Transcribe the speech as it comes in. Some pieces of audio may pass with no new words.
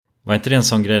Var inte det en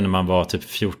sån grej när man var typ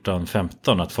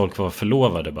 14-15 att folk var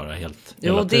förlovade bara helt?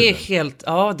 Jo, det är helt...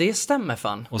 Ja, det stämmer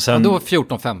fan. Och sen... då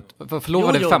 14-15?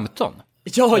 Förlovade 15?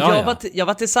 Ja, jag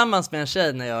var tillsammans med en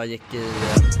tjej när jag gick i...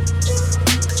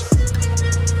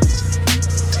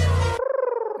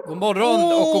 God morgon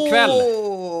och god kväll,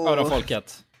 hör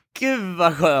folket. Gud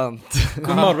vad skönt.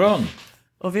 God morgon.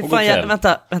 Och vi fan,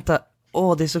 vänta.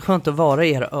 Det är så skönt att vara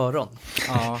i era öron.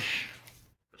 Ja.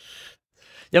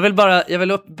 Jag vill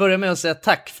börja med att säga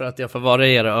tack för att jag får vara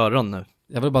i era öron nu.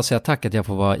 Jag vill bara säga tack att jag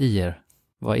får vara i er.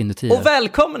 Vara inuti er. Och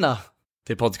välkomna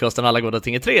till podcasten Alla goda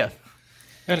ting är tre.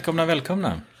 Välkomna.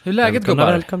 Hur är läget, gubbar?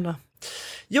 Välkomna.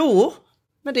 Jo,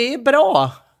 men det är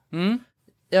bra.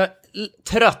 Jag är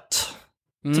trött.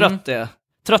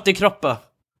 Trött i kroppen.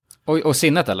 Och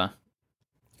sinnet eller?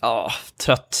 Ja,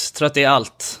 trött i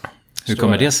allt. Hur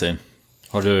kommer det sig?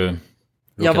 Har du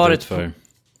råkat ut för...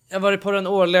 Jag har varit på den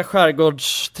årliga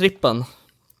skärgårdstrippen.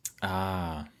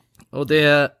 Och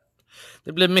det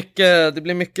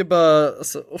blir mycket bara,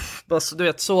 alltså, du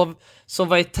vet,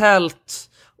 sova i tält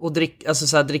och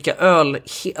dricka öl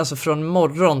alltså från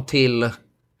morgon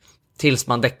tills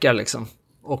man däckar liksom.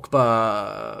 Och bara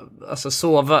alltså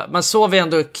sova. Man sover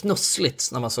ändå knussligt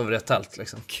när man sover i ett tält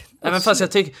liksom. Även fast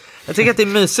jag tycker att det är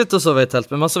mysigt att sova i ett tält,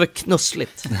 men man sover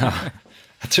knussligt. Ja.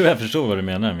 Jag tror jag förstår vad du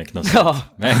menar med knussligt. Ja.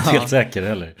 Men jag är inte helt säker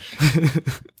heller.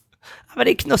 Ja, men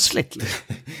det är knussligt.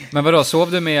 Men vadå,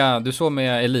 du sov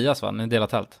med Elias, va? Ni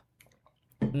delade tält?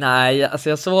 Nej, alltså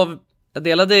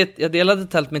jag delade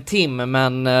tält med Tim,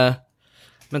 men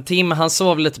Tim han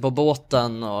sov lite på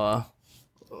båten och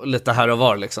lite här och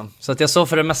var liksom. Så att jag sov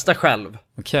för det mesta själv.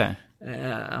 Okej.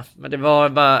 Men det var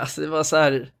bara, alltså, det var så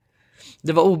här,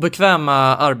 det var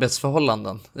obekväma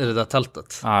arbetsförhållanden i det där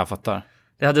tältet. Ja, jag fattar.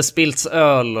 Det hade spillts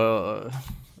öl och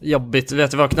jobbigt. Du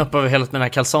vet, jag vaknade upp över hela mina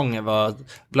kalsonger var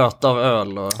blöta av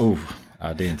öl. Och...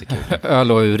 Ja, det är inte kul.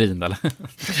 Öl och urin, eller?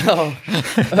 Ja,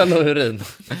 öl och urin.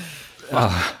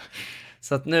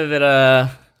 Så att nu är det...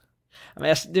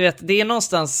 Du vet, det är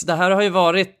någonstans... Det här har ju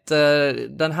varit...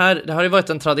 Det har ju varit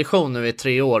en tradition nu i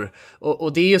 3 år.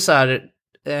 Och det är ju så här...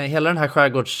 Hela den här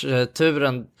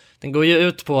skärgårdsturen, den går ju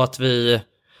ut på att vi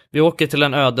åker till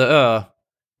en öde ö...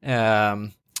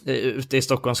 ute i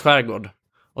Stockholms skärgård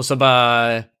och så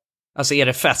bara alltså är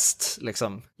det fest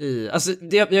liksom jag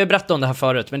har berättat om det här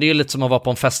förut, men det är ju lite som att vara på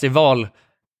en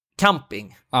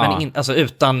festivalcamping men alltså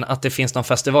utan att det finns någon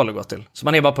festival att gå till, så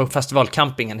man är bara på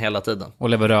festivalcampingen hela tiden och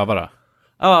lever rövare.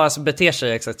 Ja, alltså beter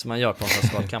sig exakt som man gör på en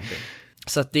festivalcamping.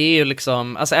 Så att det är ju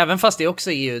liksom, alltså även fast det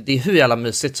också är ju, det är hur jävla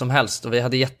mysigt som helst och vi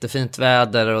hade jättefint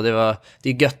väder och det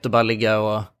är gött att bara ligga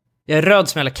och jag är röd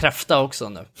som jävla kräfta också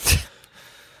nu.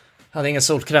 Hade ingen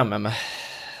solkräm med mig.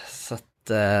 Så att...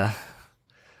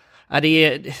 det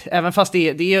är, även fast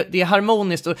det är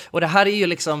harmoniskt. Och det här är ju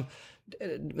liksom...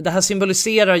 Det här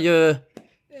symboliserar ju...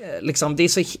 Liksom, det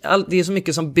är så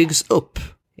mycket som byggs upp.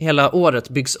 Hela året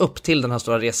byggs upp till den här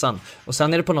stora resan. Och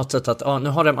sen är det på något sätt att nu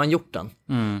har man gjort den.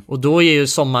 Och då är ju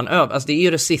sommaren över. Alltså det är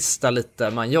ju det sista lite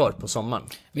man gör på sommaren.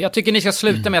 Men jag tycker ni ska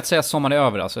sluta med att säga att sommaren är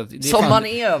över. Alltså, sommaren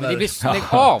är över. Det blir lägg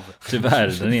av. Tyvärr,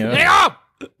 den är över. Lägg av!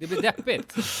 Det blir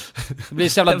deppigt. Det blir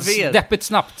så jävla deppigt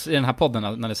snabbt i den här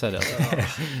podden när ni säger det.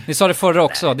 Ni sa det förra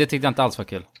också, det tyckte jag inte alls var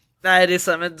kul. Nej, det är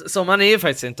så, men sommaren är ju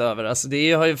faktiskt inte över. Alltså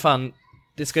det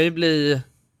ska ju bli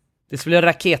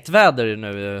raketväder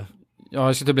nu. Ja,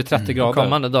 det ska bli 30 grader.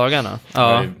 Kommande dagarna.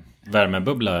 Ja.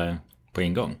 Värmebubbla på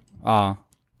ingång. Ja.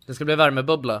 Det ska bli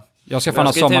värmebubbla. Jag ska fan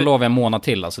ha sommarlov en månad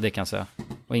till, alltså det kan jag säga.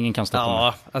 Och ingen kan stoppa mig.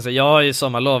 Ja, alltså jag har ju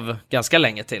sommarlov ganska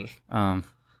länge till.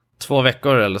 2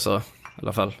 veckor eller så i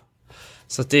alla fall.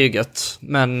 Så det är ju gött.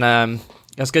 Men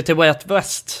jag ska till Way Out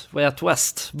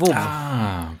West. WoW.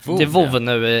 Det är WoW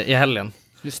nu i helgen.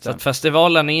 Just det. Så att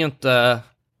festivalen är ju inte...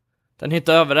 Den är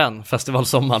inte över än,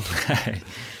 festivalsommaren.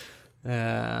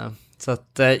 Så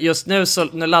att just nu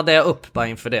nu laddar jag upp bara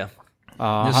inför det.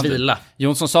 Vila.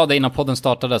 Jonsson sa det innan podden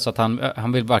startade, så att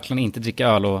han vill verkligen inte dricka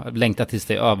öl och längta tills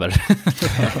det är över.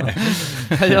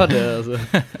 Jag gör det alltså.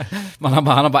 Han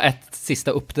har bara ett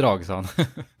sista uppdrag, sa han.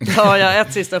 Ja, jag har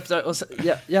ett sista uppdrag. Och så,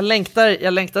 jag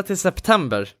längtar till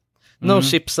september. No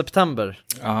Ship September.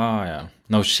 Ja.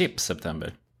 No Ship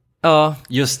September. Ja.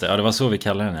 Just det, ja, det var så vi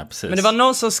kallade den här, precis. Men det var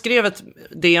någon som skrev ett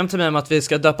DM till mig om att vi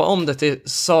ska döpa om det till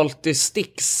Salty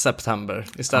Sticks September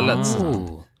istället.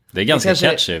 Det är ganska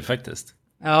catchy faktiskt.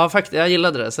 Ja, faktiskt, jag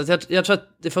gillade det. Så jag tror att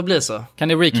det får bli så. Kan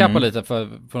ni recappa lite för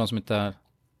de som inte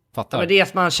fattar? Ja, men det är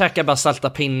att man käkar bara salta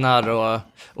pinnar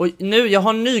och nu, jag har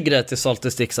en ny grej till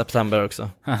Salty Sticks September också.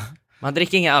 Man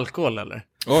dricker inga alkohol eller?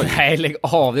 Oj. Nej, lägg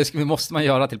av. Det måste man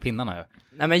göra till pinnarna. Ja.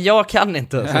 Nej, men jag kan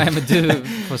inte. Alltså. Nej,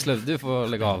 men du får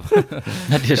lägga av.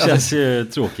 Det känns ju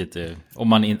tråkigt om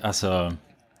man alltså...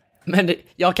 Men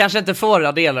jag kanske inte får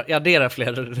addera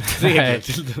fler regler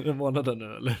till den här månaden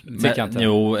nu,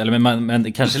 eller?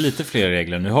 Men kanske lite fler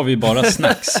regler. Nu har vi ju bara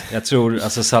snacks. Jag tror,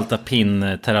 alltså salta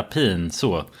pinn-terapin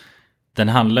så. Den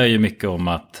handlar ju mycket om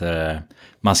att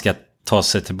man ska ta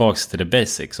sig tillbaks till the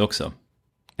basics också.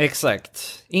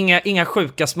 Exakt. Inga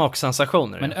sjuka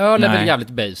smaksensationer. Men öl är väl jävligt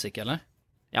basic, eller?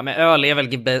 Ja, men öl är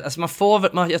väl alltså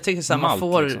jag tycker så här,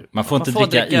 man får inte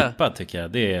dricka IPA, tycker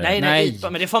jag. Det är... Nej, IPA,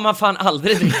 men det får man fan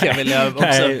aldrig dricka, vill jag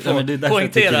också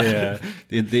poängtera.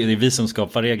 Det är vi som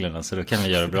skapar reglerna, så då kan vi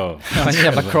göra bra. En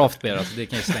jävla craft beer, alltså, det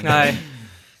kan ju slänga. Nej.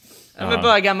 Ja. Men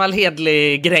bara gammal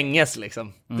hedlig Gränges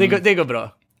liksom. Det går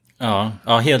bra.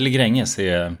 Ja, hedlig Gränges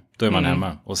då är man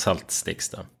hemma. Och saltsticks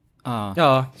då.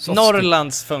 Ja,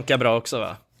 Norrlands funkar bra också,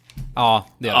 va?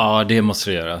 Ja, det måste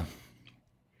du göra.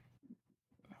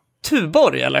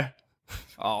 Tuborg, eller?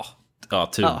 Ja,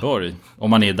 Tuborg. Om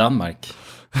man är i Danmark,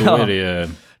 då är det ju...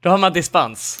 Då har man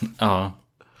dispens. Ja,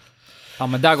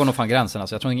 men där går nog fan gränsen.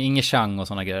 Alltså. Jag tror inga Chang och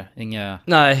såna grejer.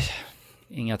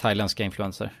 Inga thailändska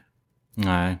influenser.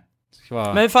 Nej.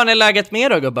 Men hur fan är läget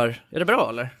med då, gubbar? Är det bra,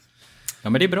 eller? Ja,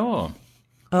 men det är bra.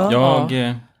 Jag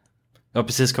har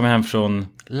precis kommit hem från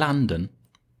London.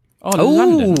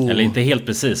 London. Eller inte helt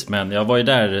precis, men jag var ju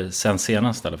där sen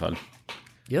senast i alla fall.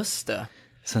 Just det.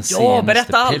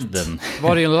 Berätta allt.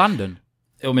 Var det i London?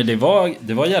 Jo, men det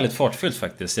var jävligt fartfyllt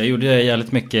faktiskt. Jag gjorde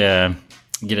jävligt mycket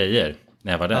grejer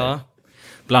när jag var där.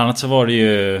 Bland annat så var det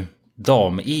ju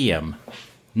dam-EM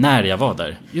när jag var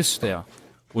där. Just det, ja.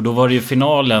 Och då var det ju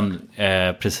finalen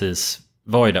precis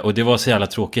var ju där. Och det var så jävla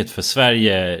tråkigt, för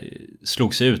Sverige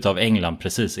slog sig ut av England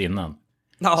precis innan.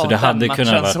 Så det hade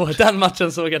kunnat vara... Den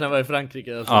matchen såg jag när jag var i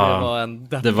Frankrike.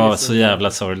 Alltså, det var så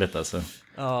jävla sorgligt alltså.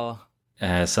 Ja.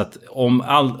 Så att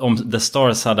om The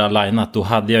Stars hade alignat, då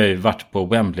hade jag ju varit på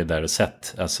Wembley där och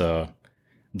sett alltså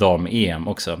dam-EM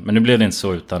också. Men nu blev det inte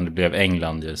så, utan det blev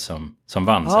England ju som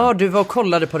vann. Ja, du var och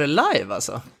kollade på det live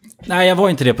alltså? Nej, jag var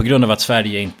inte det på grund av att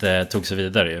Sverige inte tog sig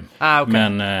vidare ju. Okay.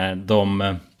 Men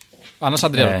annars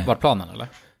hade det varit planen, eller?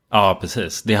 Ja,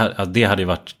 precis. Det hade ju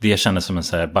varit, det kändes som en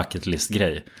så här bucket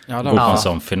list-grej. Gå på en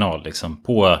sån final liksom.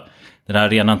 På den här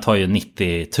arenan tar ju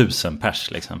 90 000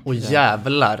 pers liksom. Åh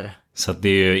jävlar. Så att det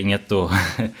är ju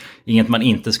inget man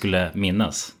inte skulle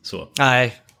minnas så.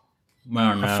 Nej.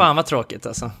 Men, fan vad tråkigt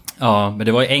alltså. Ja, men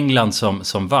det var ju England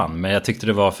som vann. Men jag tyckte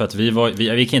det var för att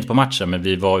vi gick inte på matchen, men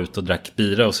vi var ute och drack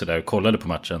bira och sådär och kollade på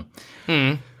matchen.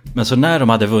 Men så när de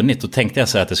hade vunnit, då tänkte jag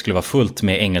så att det skulle vara fullt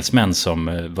med engelsmän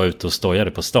som var ute och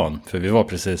stojade på stan. För vi var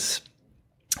precis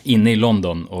inne i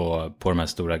London och på de här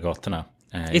stora gatorna.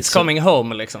 It's coming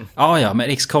home liksom. Ja, men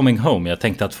it's coming home. Jag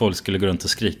tänkte att folk skulle gå runt och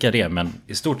skrika det. Men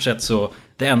i stort sett så,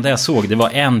 det enda jag såg, det var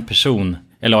en person,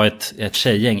 eller ett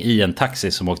tjejgäng i en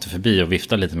taxi som åkte förbi och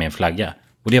viftade lite med en flagga.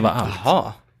 Och det var allt.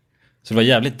 Jaha. Så det var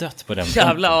jävligt dött på den punkten.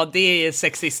 Jävlar, ja, det är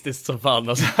sexistiskt som fan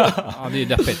alltså. Ja, det är ju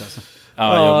deppigt alltså.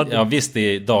 Ja, visst det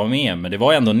är dam-EM, men det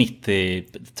var ändå 90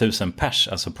 000 pers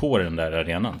alltså på den där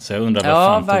arenan. Så jag undrar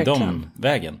vad fan tog de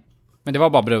vägen? Men det var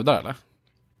bara brudar, eller?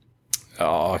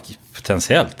 Ja,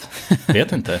 potentiellt.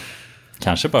 Vet inte.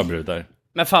 Kanske bara brudar.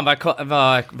 Men fan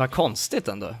vad konstigt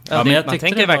ändå. Ja, men man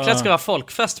tänker verkligen att det ska vara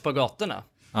folkfest på gatorna.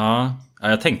 Ja,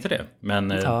 jag tänkte det.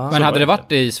 Men hade det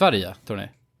varit i Sverige, tror ni?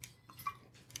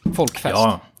 Folkfest?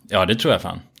 Ja, det tror jag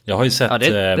fan. Jag har ju sett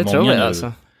det många tror jag,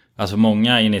 nu. Alltså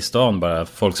många inne i stan bara.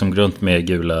 Folk som går runt med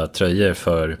gula tröjor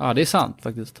för... Ja, det är sant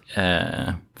faktiskt.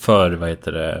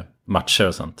 För, matcher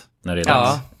och sånt. När det är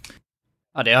dans.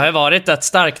 Ja, det har ju varit ett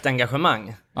starkt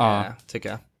engagemang, tycker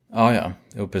jag. Ja,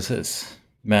 jo precis.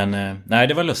 Men nej,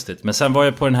 det var lustigt. Men sen var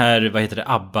jag på den här,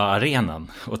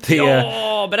 ABBA-arenan. Och det...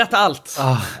 Ja, berätta allt!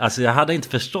 Alltså jag hade inte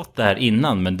förstått det här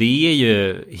innan. Men det är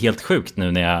ju helt sjukt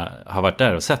nu när jag har varit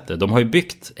där och sett det. De har ju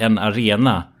byggt en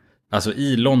arena, alltså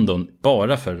i London,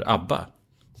 bara för ABBA.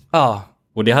 Ja.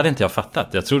 Och det hade inte jag fattat.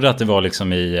 Jag trodde att det var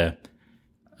liksom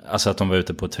alltså att de var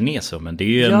ute på turné så. Men det är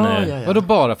ju Ja. Vadå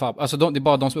bara för ABBA? Alltså det är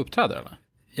bara de som uppträder, eller?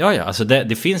 Ja, alltså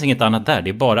det finns inget annat där. Det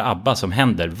är bara ABBA som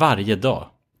händer varje dag.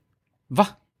 Va?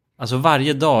 Alltså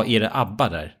varje dag är det ABBA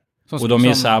där. Och de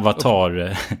är så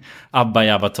avatar, ABBA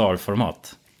i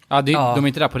avatarformat. Ja, de är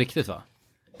inte där på riktigt, va?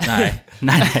 Nej.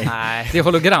 Det är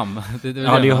hologram. Det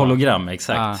är hologram,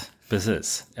 exakt.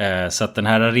 Precis. Så att den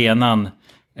här arenan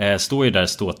står ju där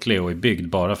ståtlig och är byggd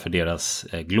bara för deras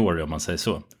glory, om man säger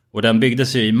så. Och den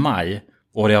byggdes ju i maj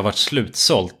och det har varit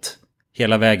slutsålt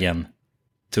hela vägen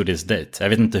to this date. Jag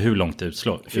vet inte hur långt det är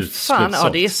utsålt. Fan,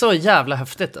 det är så jävla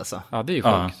häftigt alltså. Ja, det är ju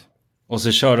sjukt. Och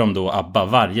så kör de då ABBA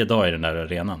varje dag i den där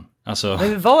arenan. Alltså, men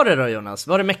hur var det då, Jonas?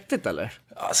 Var det mäktigt eller?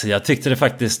 Alltså jag tyckte det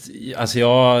faktiskt, alltså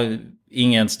jag är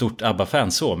ingen stort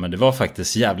ABBA-fan så, men det var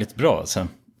faktiskt jävligt bra. Alltså.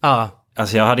 Ja.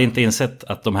 Alltså jag hade inte insett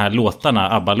att de här låtarna,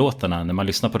 ABBA-låtarna, när man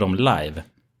lyssnar på dem live,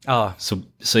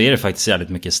 så är det faktiskt jävligt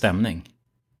mycket stämning.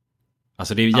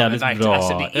 Alltså det är jävligt bra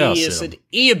alltså,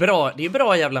 det är ju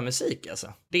bra jävla musik alltså.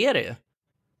 Det är det ju.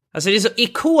 Alltså det är så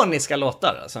ikoniska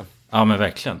låtar alltså. Ja men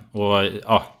verkligen. Och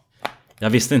ja, jag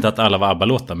visste inte att alla var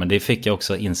ABBA-låtar, men det fick jag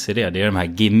också inse det. Det är de här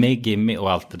gimme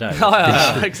och allt det där. Ja,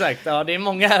 exakt. Ja, det är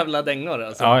många jävla dängor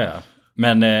alltså. Ja.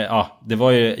 Men ja, det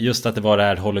var ju just att det var det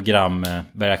här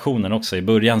hologramvariationen också. I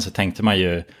början så tänkte man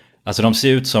ju, alltså de ser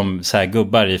ut som så här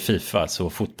gubbar i FIFA, så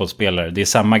fotbollsspelare. Det är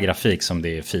samma grafik som det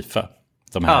är i FIFA,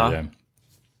 de här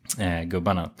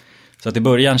gubbarna. Så att i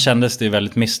början kändes det ju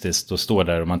väldigt mystiskt att stå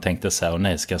där och man tänkte så här,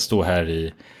 nej, ska jag stå här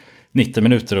i 90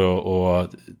 minuter och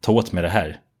ta åt med det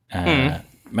här?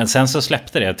 Men sen så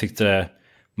släppte det. Jag tyckte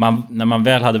när man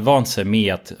väl hade vant sig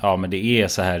med att ja, men det är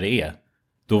så här det är,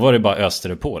 då var det bara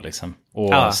öster på liksom.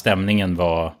 Och stämningen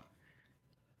var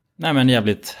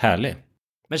jävligt härlig.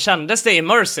 Men kändes det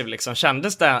immersive liksom?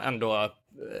 Kändes det ändå,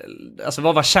 alltså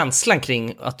vad var känslan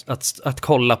kring att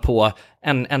kolla på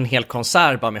en hel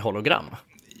konsert bara med hologram?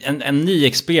 En ny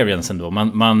experience ändå.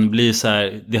 Man blir så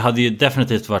här, det hade ju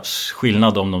definitivt varit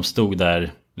skillnad om de stod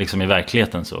där liksom i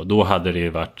verkligheten så. Då hade det ju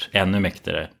varit ännu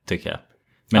mäktigare, tycker jag.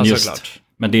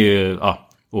 Men det är ju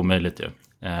omöjligt ju.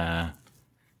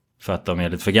 För att de är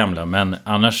lite för gamla. Men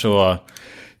annars så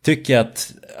tycker jag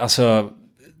att alltså,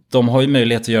 de har ju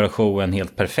möjlighet att göra showen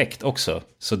helt perfekt också.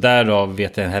 Så därav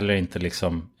vet jag heller inte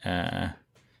liksom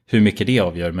hur mycket det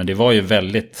avgör. Men det var ju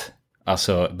väldigt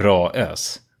bra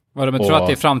ös. Vad du tror att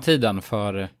det är framtiden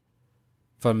för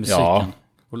musiken? Ja,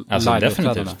 alltså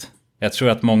definitivt. Jag tror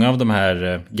att många av de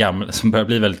här gamla, som börjar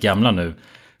bli väldigt gamla nu,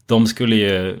 de skulle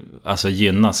ju alltså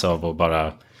gynnas av att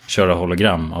bara köra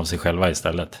hologram av sig själva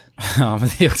istället. Ja, men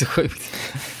det är också sjukt.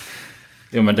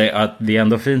 Jo, men det är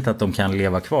ändå fint att de kan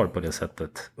leva kvar på det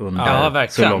sättet under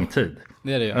så lång tid.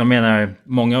 Det är det ju. Jag menar,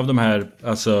 många av de här,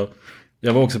 alltså,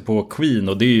 jag var också på Queen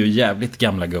och det är ju jävligt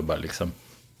gamla gubbar liksom.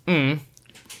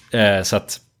 Så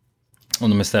att om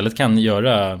de istället kan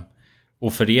göra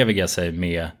och föreviga sig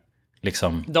med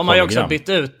liksom de har ju också bytt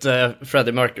ut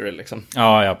Freddie Mercury liksom.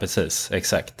 Ja, precis,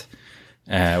 exakt.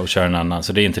 Och kör en annan,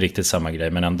 så det är inte riktigt samma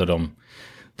grej. Men ändå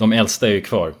de äldsta är ju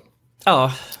kvar.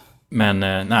 Ja. Men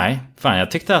nej, fan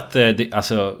jag tyckte att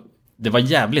det var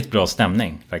jävligt bra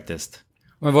stämning faktiskt.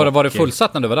 Men var det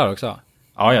fullsatt när du var där också?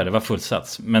 Ja, det var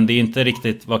fullsatt. Men det är inte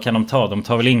riktigt, vad kan de ta? De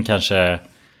tar väl in kanske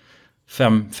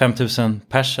 5000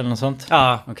 pers eller något sånt.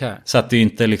 Ja, okej. Så att det är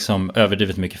inte liksom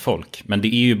överdrivet mycket folk. Men det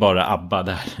är ju bara ABBA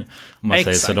där. Om man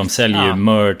säger så. De säljer ju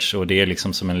merch och det är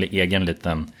liksom som en egen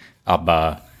liten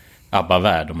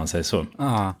ABBA-värld om man säger så.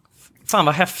 Fan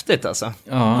vad häftigt alltså.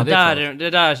 Ja, det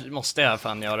där måste jag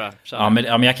fan göra. Ja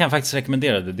men jag kan faktiskt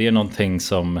rekommendera det. Det är någonting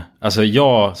som, alltså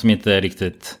jag som inte är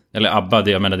riktigt, eller ABBA,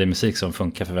 jag menar det är musik som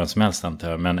funkar för vem som helst antar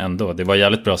jag. Men ändå, det var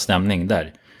jävligt bra stämning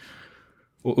där.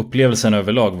 Och upplevelsen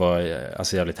överlag var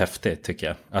alltså jävligt häftig tycker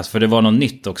jag. Alltså för det var något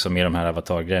nytt också med de här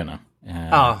avatar-grejerna.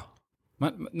 Ja.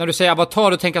 Men när du säger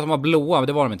avatar, du tänker att de var blåa,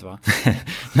 det var de inte va?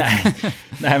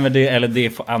 Nej men det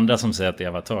är andra som säger att det är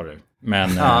avatarer.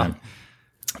 Men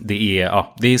det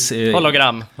är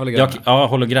hologram.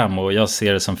 Hologram och jag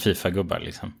ser det som FIFA-gubbar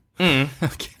liksom.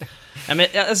 Okay. Ja, men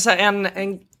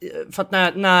för att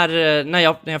när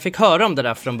jag fick höra om det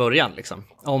där från början liksom,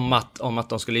 om att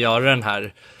de skulle göra den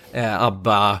här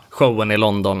ABBA-showen i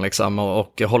London liksom,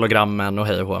 och hologrammen och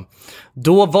hej och hå.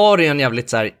 Då var det en jävligt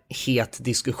så här het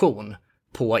diskussion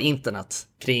på internet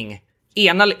kring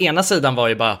ena sidan var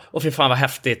ju bara, fy fan vad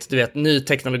häftigt, du vet, ny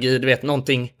teknologi, du vet,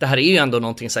 någonting, det här är ju ändå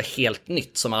någonting så här helt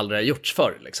nytt som aldrig har gjorts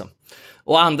förr liksom.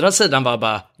 Och andra sidan var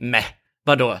bara,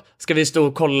 vadå? Ska vi stå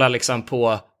och kolla liksom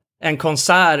på en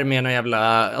konsert med en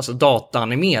jävla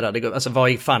dataanimerad, alltså vad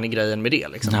är fan i grejen med det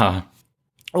liksom? Ja.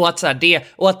 Och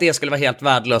att det skulle vara helt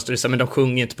värdelöst och men de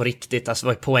sjunger inte på riktigt, alltså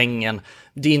vad är poängen?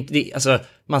 Det är inte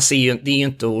man ser ju, det är ju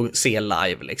inte att se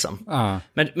live liksom.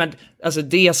 Men alltså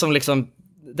det som liksom,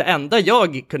 det enda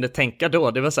jag kunde tänka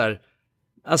då, det var så här,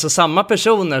 alltså samma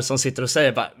personer som sitter och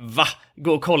säger bara, va?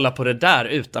 Gå och kolla på det där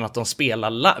utan att de spelar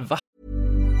live, va?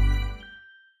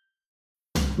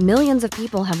 Millions of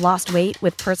people have lost weight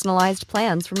with personalized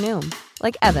plans from Noom.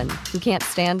 Like Evan, who can't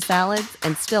stand salads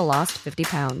and still lost 50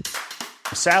 pounds.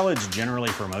 Salads generally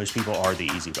for most people are the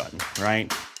easy button,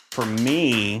 right? For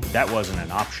me, that wasn't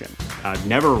an option. I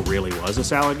never really was a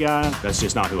salad guy. That's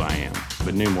just not who I am.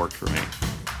 But Noom worked for me.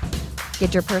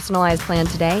 Get your personalized plan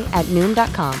today at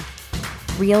Noom.com.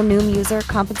 Real Noom user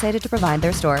compensated to provide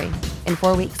their story. In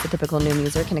 4 weeks, the typical Noom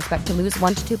user can expect to lose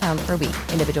 1 to 2 pounds per week.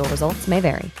 Individual results may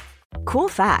vary. Cool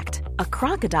fact, a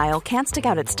crocodile can't stick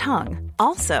out its tongue.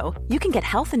 Also, you can get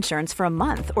health insurance for a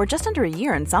month or just under a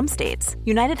year in some states.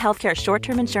 United Healthcare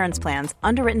short-term insurance plans,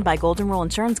 underwritten by Golden Rule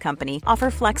Insurance Company,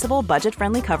 offer flexible,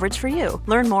 budget-friendly coverage for you.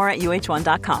 Learn more at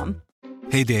uh1.com.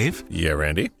 Hey, Dave. Yeah,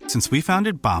 Randy. Since we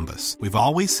founded Bombas, we've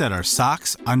always said our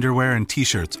socks, underwear, and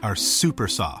T-shirts are super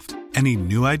soft. Any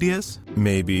new ideas?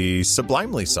 Maybe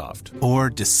sublimely soft. Or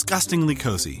disgustingly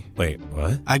cozy. Wait,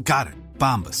 what? I got it.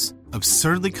 Bombas.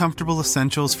 Absurdly comfortable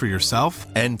essentials for yourself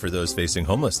and for those facing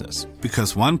homelessness.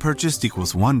 Because one purchased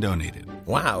equals one donated.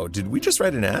 Wow, did we just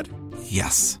write an ad?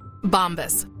 Yes.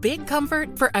 Bombas. Big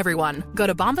comfort for everyone. Go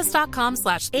to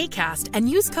bombas.com/ACAST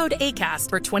and use code ACAST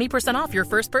for 20% off your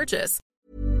first purchase.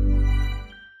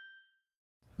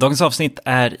 Dagens avsnitt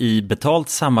är i betalt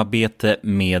samarbete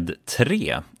med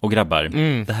 3. Och grabbar,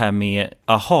 det här med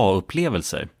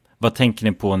aha-upplevelser. Vad tänker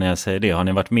ni på när jag säger det? Har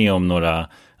ni varit med om några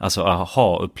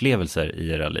aha-upplevelser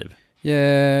i era liv?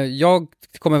 Jag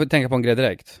kommer att tänka på en grej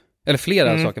direkt. Eller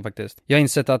flera saker faktiskt. Jag har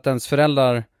insett att ens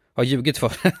föräldrar har ljugit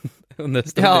för en under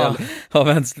stor del av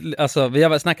ens... Alltså, vi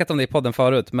har snackat om det i podden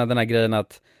förut, med den här grejen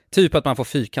att typ att man får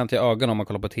fyrkantiga ögon om man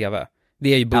kollar på tv.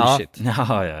 Det är ju bullshit.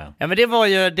 Ja, men det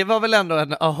var väl ändå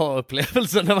en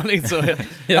aha-upplevelse när man insåg att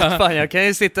fan, jag kan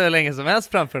ju sitta hur länge som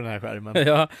helst framför den här skärmen.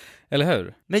 Ja, eller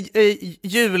hur? Men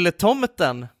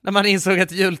jultomten, när man insåg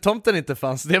att jultomten inte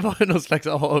fanns, det var ju någon slags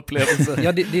aha-upplevelse.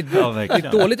 Ja, det är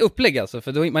ett dåligt upplägg alltså,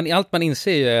 för då, allt man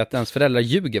inser ju är att ens föräldrar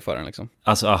ljuger för en liksom.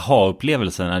 Alltså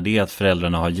aha-upplevelsen, är det att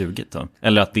föräldrarna har ljugit då?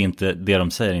 Eller att det inte, det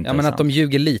de säger inte är men sant? att de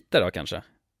ljuger lite då kanske.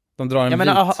 De drar en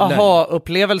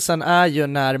aha-upplevelsen är ju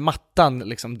när mattan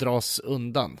liksom dras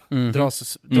undan,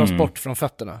 dras bort från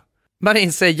fötterna. Man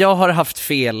inser, jag har haft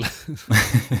fel.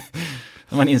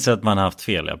 Man inser att man har haft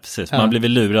fel, ja precis. Man har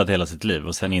blivit lurad hela sitt liv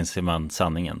och sen inser man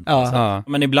sanningen.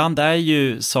 Men ibland är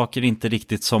ju saker inte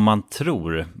riktigt som man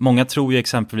tror. Många tror ju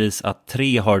exempelvis att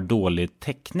 3 har dålig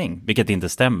täckning, vilket inte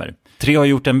stämmer. 3 har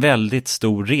gjort en väldigt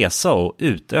stor resa och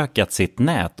utökat sitt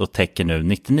nät och täcker nu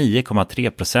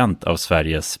 99,3% av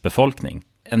Sveriges befolkning.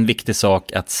 En viktig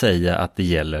sak att säga att det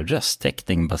gäller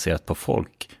rösttäckning baserat på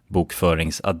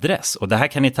folkbokföringsadress. Och det här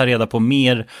kan ni ta reda på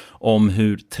mer om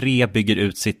hur 3 bygger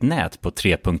ut sitt nät på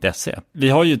 3.se. Vi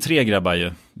har ju 3 grabbar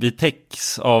ju.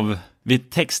 Vi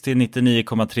täcks till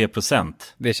 99,3%.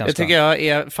 Det tycker jag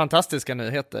är fantastiska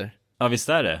nyheter. Ja, visst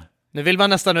är det. Nu vill man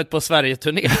nästan ut på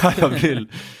Sverige-turné. jag vill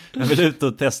ut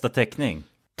och testa täckning.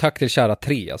 Tack till kära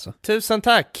 3 alltså. Tusen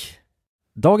tack.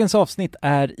 Dagens avsnitt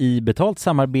är i betalt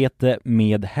samarbete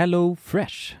med Hello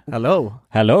Fresh.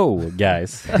 Hello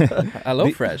guys. Hello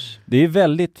Fresh. Det är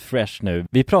väldigt fresh nu.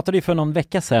 Vi pratade ju för någon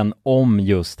vecka sedan om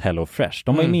just Hello Fresh.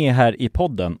 De var ju med här i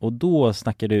podden och då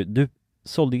snackade du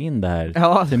sålde in det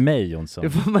här till mig, Jonsson. Det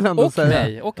får man ändå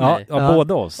säga. Och mig. Ja,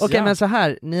 båda oss. Okej, men så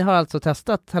här, ni har alltså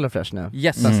testat Hello Fresh nu?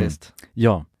 Yes. Sist.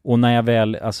 Ja, och när jag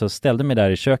väl ställde mig där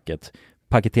i köket,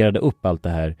 paketerade upp allt det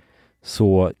här,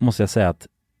 så måste jag säga att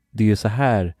det är ju så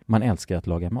här man älskar att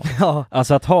laga mat. Ja.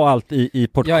 Alltså att ha allt i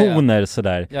portioner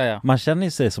sådär. Ja. Man känner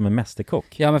ju sig som en mästerkock.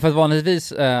 Ja, men för att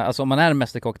vanligtvis, alltså om man är en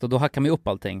mästerkock då hackar man ju upp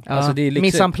allting. Ja. Alltså det är liksom...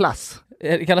 Mise en place.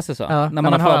 Kallas det så? Ja, när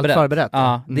man har förberett.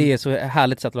 Ja, det är så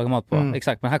härligt sätt att laga mat på.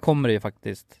 Exakt, men här kommer det ju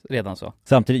faktiskt redan så.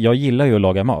 Samtidigt, jag gillar ju att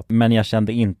laga mat, men jag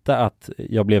kände inte att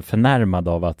jag blev förnärmad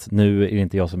av att nu är det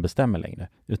inte jag som bestämmer längre.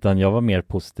 Utan jag var mer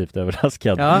positivt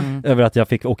överraskad över att jag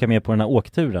fick åka med på den här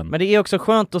åkturen. Men det är också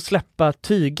skönt att släppa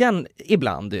tygen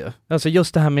ibland ju. Alltså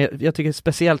just det här med, jag tycker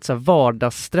speciellt så här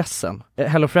vardagsstressen.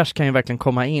 HelloFresh kan ju verkligen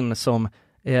komma in som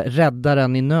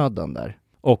räddaren i nöden där.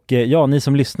 Och ja, ni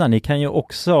som lyssnar, ni kan ju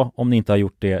också, om ni inte har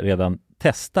gjort det redan,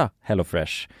 testa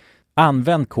HelloFresh.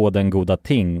 Använd koden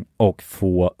GODATING och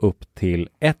få upp till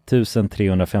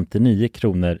 1359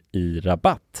 kronor i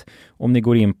rabatt om ni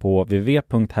går in på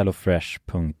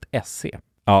www.hellofresh.se.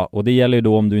 Ja, och det gäller ju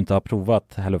då om du inte har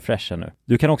provat HelloFresh ännu.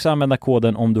 Du kan också använda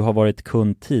koden om du har varit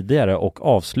kund tidigare och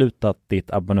avslutat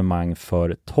ditt abonnemang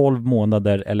för 12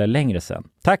 månader eller längre sedan.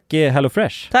 Tack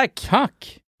HelloFresh!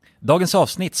 Tack! Dagens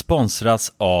avsnitt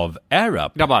sponsras av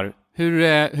AirUp. Grabbar,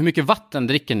 hur mycket vatten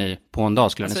dricker ni på en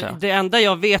dag skulle ni säga? Det enda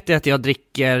jag vet är att jag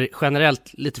dricker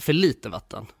generellt lite för lite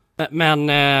vatten. Men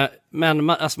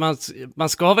man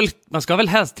ska väl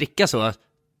helst dricka så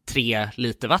 3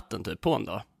 liter vatten typ på en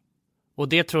dag. Och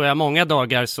det tror jag många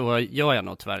dagar så gör jag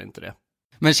nog tyvärr inte det.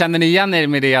 Men känner ni igen er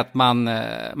med det att man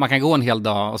kan gå en hel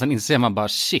dag och sen inser man bara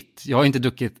shit, jag har inte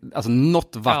druckit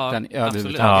något vatten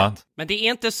överhuvudtaget. Ja. Men det är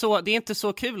inte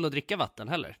så kul att dricka vatten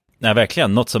heller. Nej,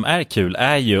 verkligen. Något som är kul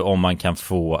är ju om man kan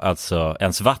få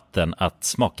ens vatten att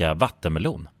smaka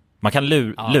vattenmelon. Man kan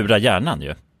lura hjärnan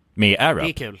ju. med AirUp. Det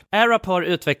är kul. AirUp har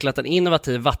utvecklat en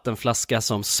innovativ vattenflaska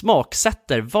som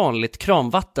smaksätter vanligt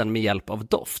kranvatten med hjälp av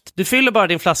doft. Du fyller bara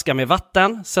din flaska med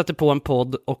vatten, sätter på en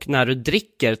podd och när du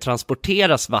dricker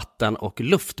transporteras vatten och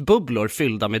luftbubblor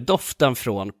fyllda med doften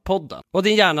från podden. Och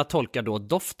din hjärna tolkar då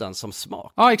doften som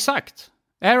smak. Ja, exakt.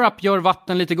 AirUp gör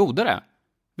vatten lite godare,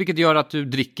 vilket gör att du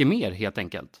dricker mer helt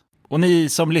enkelt. Och ni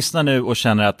som lyssnar nu och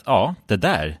känner att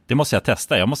det måste jag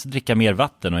testa. Jag måste dricka mer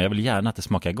vatten och jag vill gärna att det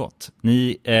smakar gott.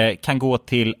 Ni kan gå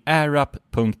till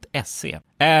airup.se.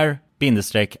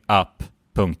 air-up.se.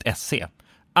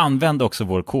 Använd också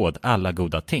vår kod alla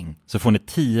goda ting så får ni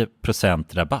 10%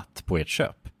 rabatt på ert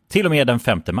köp. Till och med den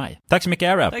 5 maj. Tack så mycket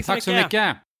AirUp. Tack så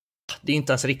mycket. Det är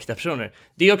inte ens riktiga personer.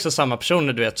 Det är också samma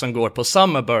personer du vet som går på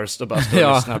Summerburst och bara står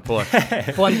och lyssnar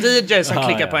på en DJ som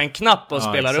klickar på en knapp och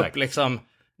spelar exakt. upp liksom.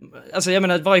 Alltså jag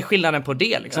menar, vad är skillnaden på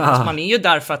det liksom? Alltså, man är ju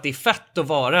där för att det är fett att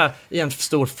vara i en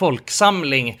stor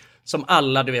folksamling som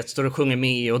alla du vet står och sjunger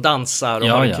med och dansar och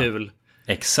har det kul.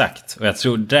 Exakt, och jag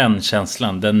tror den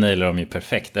känslan, den nailar de ju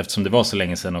perfekt. Eftersom det var så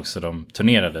länge sedan också de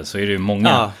turnerade så är det ju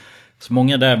många. Så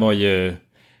många där var ju,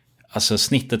 alltså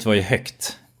snittet var ju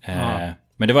högt.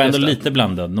 Men det var ändå lite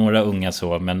blandat, några unga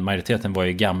så, men majoriteten var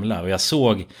ju gamla. Och jag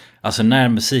såg, alltså när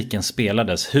musiken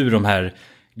spelades, hur de här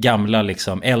gamla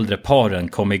liksom äldre paren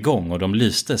kom igång och de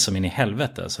lyste som in i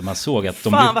helvete. Så man såg att de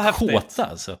blev kåta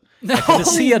alltså. Jag kunde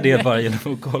se det bara genom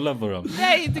att kolla på dem.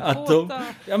 Nej, inte kåta!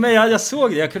 Ja, men jag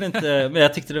såg det, jag kunde inte, men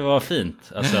jag tyckte det var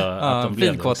fint. Alltså, att de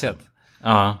blev kåthet.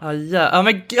 Ja,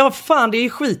 men fan, det är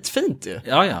skitfint ju.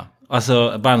 Ja.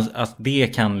 Alltså, bara att det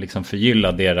kan liksom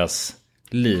förgylla deras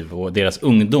liv och deras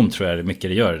ungdom tror jag är mycket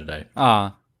det gör det där.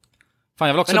 Ja. Fan,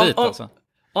 jag vill också dit alltså.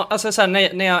 Alltså så här,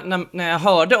 när jag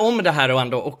hörde om det här och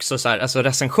ändå också så här, alltså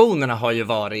recensionerna har ju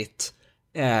varit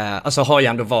alltså har ju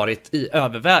ändå varit i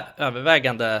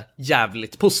övervägande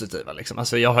jävligt positiva liksom.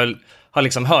 Alltså jag har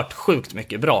liksom hört sjukt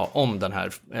mycket bra om den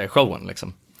här showen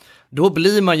liksom. Då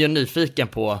blir man ju nyfiken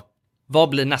på vad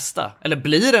blir nästa? Eller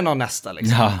blir det någon nästa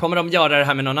liksom? Ja. Kommer de göra det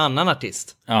här med någon annan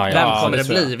artist? Vem kommer det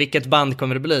bli? Vilket band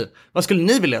kommer det bli? Vad skulle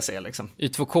ni vilja se liksom?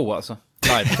 Y2K alltså.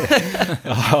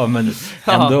 Ja, men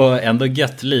ändå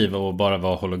gött liv och bara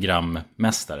vara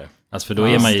hologrammästare. Alltså för då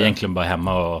är man ju egentligen bara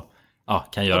hemma och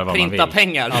kan göra vad man vill. Printa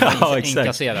pengar. Ja,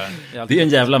 exakt. Det är en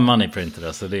jävla money printer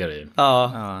alltså, det är det ju.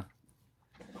 Ja.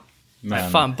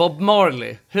 Men fan, Bob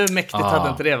Marley. Hur mäktigt hade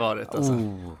inte det varit alltså?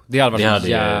 Det hade varit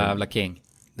jävla king.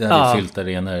 Det hade fyllt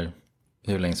arenor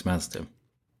hur länge som helst.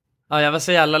 Ja, jag var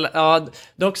så jävla... Ja,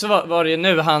 det också var det ju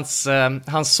nu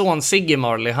hans son Ziggy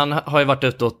Marley, han har ju varit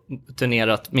ute och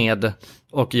turnerat med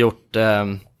och gjort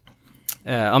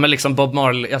men liksom Bob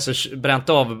Marley, alltså bränt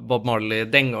av Bob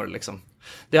Marley-dängor liksom.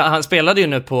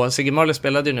 Ziggy Marley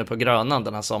spelade ju nu på Grönan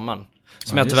den här sommaren.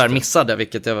 Som jag tyvärr missade,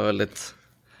 vilket jag var väldigt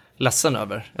ledsen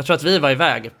över. Jag tror att vi var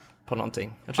iväg på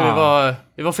någonting. Jag tror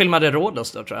vi var filmade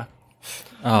Rhodos då, tror jag.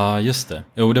 Ja, just det.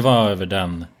 Jo, det var över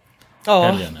den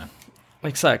helgen.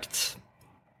 Exakt.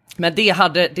 Men det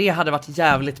hade varit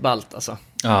jävligt ballt alltså.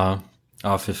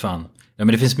 Ja, för fan. Ja, men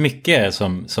det finns mycket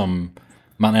som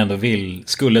man ändå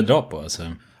skulle dra på alltså.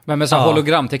 Men med sån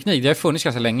hologramteknik, det har funnits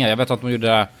ganska länge. Jag vet att de gjorde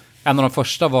det, en av de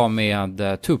första var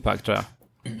med Tupac tror jag.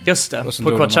 Just det,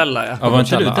 på Coachella ja. Var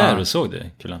inte du där och såg det,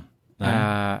 Kulan?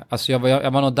 Alltså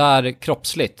jag var nog där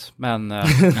kroppsligt, men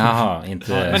jaha,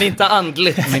 inte men inte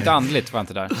andligt. Men inte andligt var jag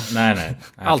inte där. Nej.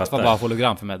 Allt var bara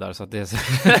hologram för mig där, så att det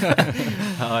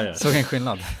såg en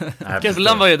skillnad.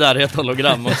 Kulan var ju där i ett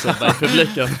hologram också där i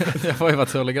publiken. Jag var ju bara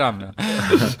ett hologram.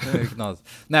 Ja.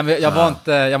 Nej, men jag var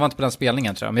inte på den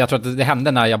spelningen tror jag, men jag tror att det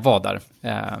hände när jag var där.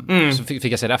 Så fick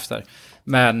jag se det efter.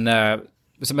 Men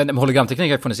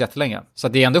hologramteknik har funnits jättelänge. Så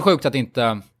det är ändå sjukt att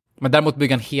inte, men däremot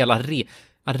bygga en hel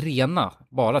arena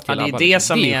bara till ABBA. Det är det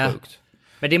som är sjukt.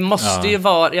 Men det måste ju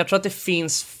vara, jag tror att det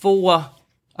finns få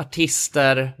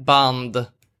artister, band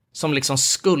som liksom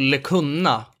skulle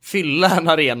kunna fylla en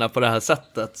arena på det här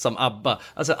sättet som ABBA.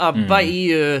 Alltså ABBA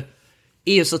är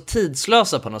ju så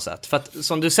tidslösa på något sätt. För att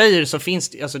som du säger så finns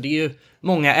det, alltså det är ju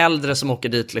många äldre som åker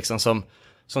dit liksom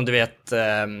som du vet,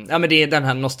 men det är den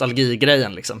här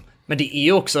nostalgigrejen liksom. Men det är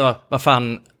ju också, vad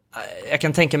fan, jag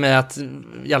kan tänka mig att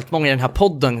jävligt många i den här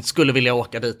podden skulle vilja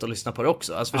åka dit och lyssna på det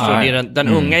också. Alltså förstår du, det är den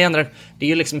unga generationen, det är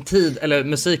ju liksom tid eller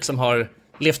musik som har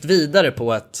levt vidare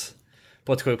på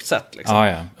ett sjukt sätt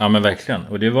liksom. Ja, men verkligen.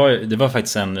 Och det var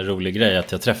faktiskt en rolig grej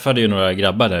att jag träffade ju några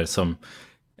grabbar där som,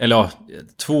 eller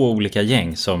två olika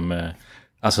gäng som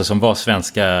var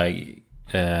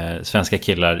svenska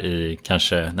killar i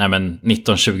kanske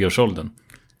 19-20 års åldern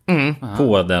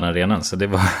på den arenan. Så det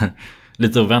var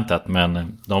lite oväntat,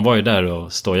 men de var ju där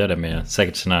och stojade med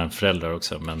säkert sina föräldrar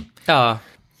också. Men... Ja,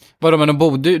 Vadå, men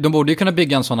de borde ju kunna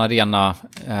bygga en sån arena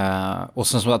och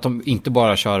sen så att de inte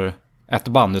bara kör ett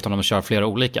band utan de kör flera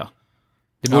olika.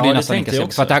 Det borde ju nästan inte se.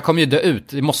 För att det här kommer ju dö ut.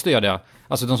 Det måste göra det.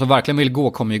 Alltså de som verkligen vill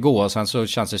gå kommer ju gå. Och sen så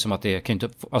känns det som att det kan inte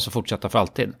fortsätta för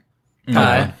alltid.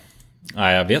 Nej,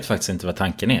 jag vet faktiskt inte vad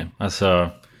tanken är. Alltså,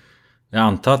 jag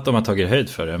antar att de har tagit höjd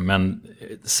för det. Men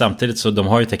samtidigt så de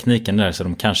har ju tekniken där. Så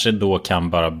de kanske då kan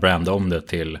bara branda om det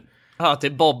till... Ja,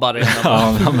 till Bob Arena.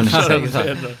 Ja, men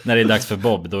när det är dags för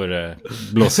Bob, då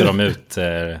blåser de ut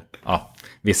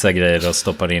vissa grejer och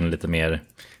stoppar in lite mer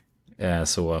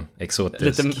så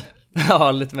exotisk.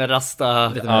 Lite mer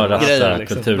rasta grejer.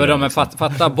 Liksom. Men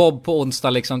fatta Bob på onsdag,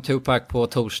 liksom Tupac på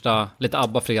torsdag, lite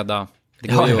ABBA fredag. Det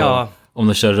går ju om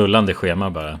de kör rullande schema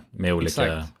bara med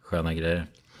olika sköna grejer.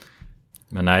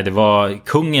 Men nej,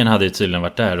 kungen hade ju tydligen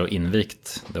varit där och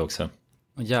invigt det också.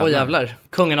 Jävlar.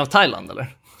 Kungen av Thailand,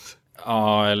 eller?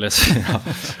 Ja, eller så,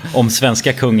 om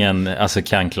svenska kungen alltså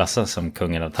kan klassas som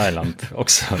kungen av Thailand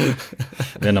också.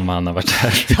 Det är om han har varit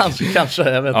där. Kanske,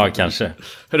 jag vet inte. Kanske.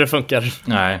 Hur det funkar.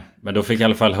 Nej, men då fick jag i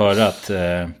alla fall höra att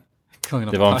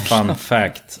det var en fun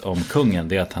fact om kungen.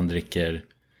 Det är att han dricker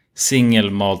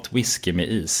single malt whisky med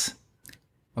is.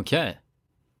 Okej.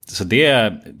 Så det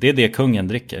är det kungen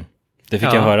dricker. Det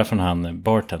fick jag höra från han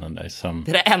bartendern där.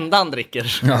 Det är det enda han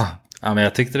dricker. Ja, men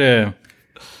jag tyckte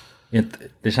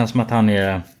det känns som att han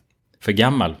är för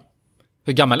gammal.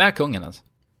 Hur gammal är kungen alltså?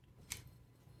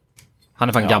 Han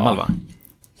är fan gammal, va?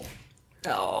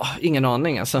 Ja, ingen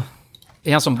aning alltså.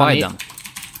 Är han som Biden?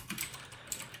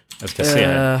 Jag ska se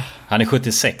här. Han är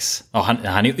 76. Ja,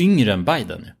 han är yngre än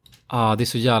Biden. Ja, det är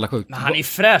så jävla sjukt. Men han är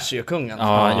fräsch ju, kungen.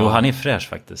 Ja, jo, han är fräsch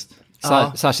faktiskt.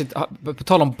 Särskilt, på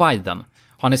tal om Biden.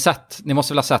 Har ni sett, ni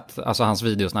måste väl ha sett alltså, hans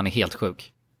videos när han är helt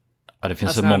sjuk. Ja, det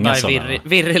finns så många sådana.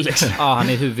 Virrig liksom. Ja, han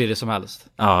är hur virrig som helst.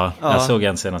 Ja, jag såg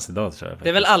en senast idag, tror jag. Det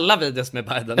är väl alla videos med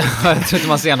Biden. Jag tror inte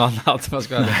man ser något annat.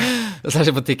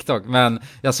 Särskilt på TikTok. Men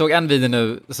jag såg en video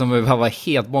nu som var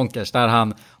helt bonkers. Där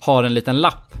han har en liten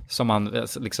lapp som han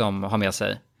liksom har med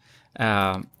sig.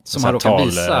 Som han råkar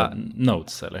visa.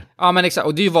 Notes, eller? Ja, men exakt.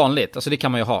 Och det är ju vanligt. Alltså det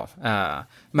kan man ju ha.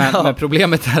 Men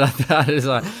problemet är att det här är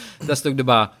så här, där stod det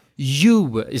bara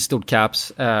you i stort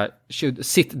caps should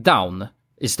sit down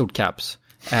i stort caps.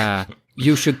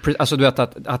 You should alltså du vet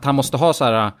att han måste ha så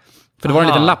här, för det var en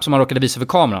liten lapp som han råkade visa för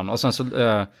kameran och sen så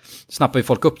snappade ju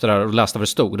folk upp det där och läste vad det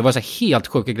stod. Det var så här helt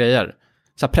sjuka grejer.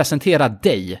 Så här, presentera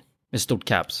dig med stort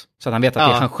caps så att han vet att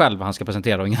det är han själv han ska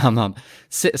presentera och ingen annan.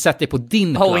 Sätt dig på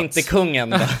din plats. Och inte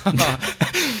kungen.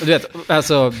 Du vet,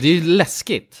 alltså det är ju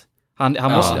läskigt. Han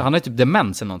har typ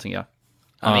demens eller någonting, ja.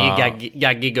 Han är ju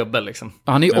gaggig gubbe liksom.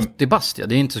 Han är ju 80 bast, ja.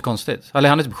 Det är inte så konstigt. Eller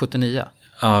han är typ 79.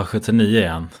 Ja, 79 är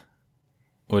han.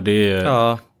 Och det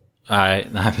är nej,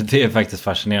 det är faktiskt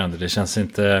fascinerande. Det känns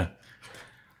inte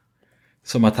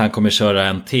som att han kommer köra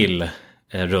en till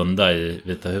runda i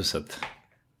Vita huset.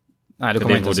 Nej, du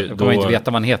kommer inte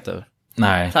veta vad han heter.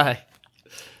 Nej.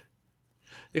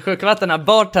 Det är sjukt att den här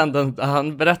bartendern,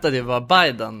 han berättade ju vad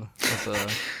Biden alltså,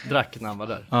 drack när han var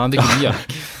där. Ja, han dricker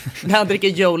mjölk. När han dricker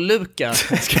Joe Luca.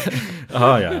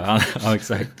 Ja,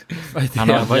 exakt.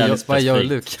 Vad är Joe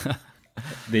Luca?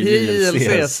 Det är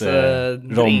JLCs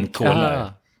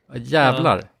romcola.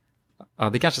 Jävlar. Ja,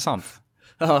 det är kanske sant.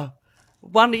 Ja.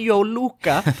 One Joe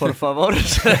Luca, por favor.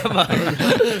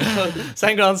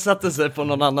 Sen går han satte sig på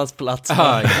någon annans plats.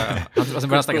 Han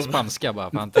börjar snacka spanska bara,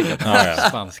 för han tänker att han är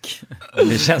spansk.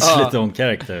 Det känns lite on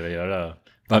karaktär att göra.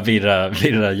 Bara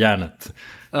virra järnet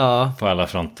på alla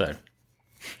fronter.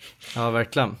 Ja,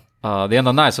 verkligen. Ja, det är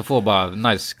ändå nice att få bara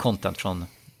nice content från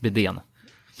Bidén.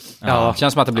 Ja, det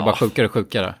känns som att det blir bara sjukare och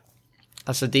sjukare.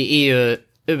 Alltså det är ju,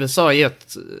 USA är ju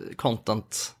ett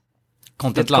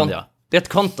contentland, ja. Det är ett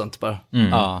content bara.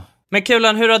 Ja. Men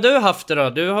Kulan, hur har du haft det då?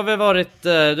 Du har väl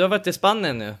varit i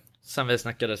Spanien nu, sen vi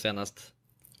snackade senast.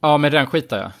 Ja, med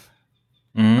rännskita, ja.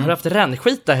 Har du haft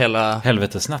rännskita hela...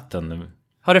 Helvetesnatten nu.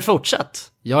 Har det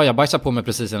fortsatt? Ja, jag bajsade på mig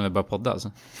precis innan vi började podda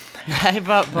alltså. Nej,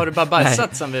 har du bara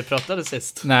bajsat sen vi pratade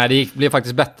sist? Nej, det blev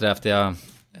faktiskt bättre efter jag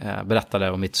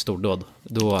berättade om mitt stordåd.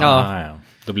 Då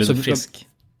blev du frisk.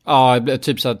 Ja,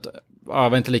 typ så att jag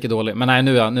var inte lika dålig. Men nej,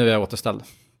 nu är jag återställd.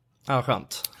 Ja,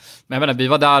 skönt. Men jag vet inte, vi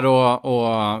var där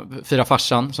och firade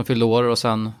farsan som fyllde år och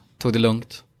sen tog det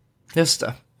lugnt. Just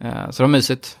det. Så det var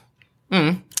mysigt.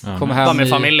 Kom hem var med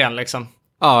familjen liksom.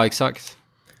 Ja, exakt.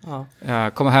 Ja.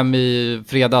 Kom hem i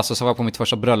fredags och så var jag på mitt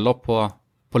första bröllop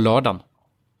på lördagen.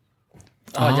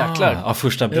 Ja, jäklar. Ja,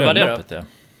 första bröllopet, ja.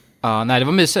 Ja, nej, det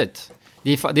var mysigt.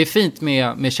 Det är fint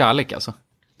med kärlek alltså.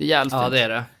 Det är jävligt fint. Ja, det är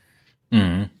det.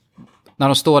 När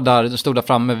de stod där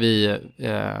framme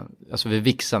vid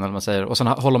vixen eller vad man säger. Och sen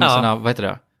håller de med sina, vad heter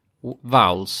det?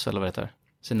 Vowels eller vad heter det?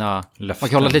 sina löften. Man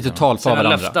kan hålla lite tal för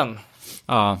varandra. Löften.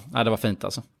 Ja, det var fint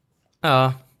alltså.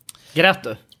 Ja. Grät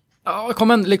du? Ja,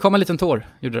 kom en liten tår,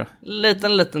 gjorde det.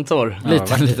 Liten tår.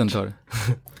 Liten tår.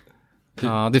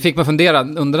 Ja, det fick mig fundera,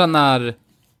 undra när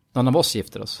någon av oss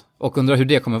gifter oss. Och undra hur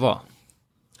det kommer vara.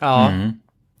 Ja.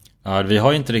 Ja, vi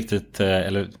har ju inte riktigt,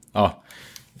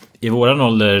 i våran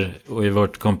ålder och i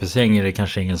vårt kompisgäng är det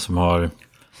kanske ingen som är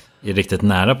riktigt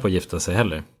nära på att gifta sig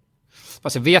heller.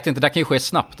 Fast jag vet inte, det kan ju ske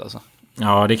snabbt alltså.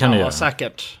 Ja, det kan det göra.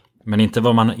 Säkert. Men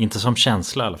inte som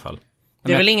känsla i alla fall.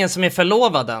 Det är väl ingen som är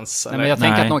förlovad ens? Nej, men jag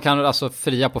tänker att någon kan alltså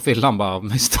fria på fyllan bara av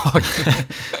misstag.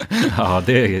 Ja,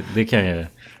 det kan jag.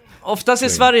 Oftast i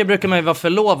Sverige brukar man ju vara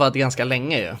förlovad ganska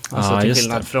länge ju. Alltså till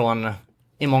skillnad från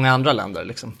i många andra länder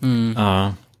liksom.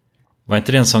 Ja. Var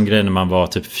inte det en sån grej när man var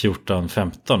typ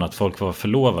 14-15 att folk var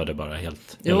förlovade bara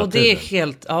helt? Jo, det är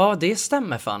helt, det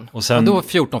stämmer fan. Och sen då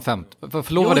 14-15,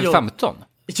 förlovade 15?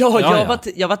 Ja,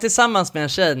 jag var tillsammans med en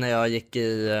tjej när jag gick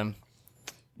i...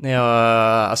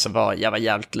 jag var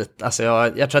jävligt lite... Alltså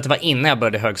jag tror att det var innan jag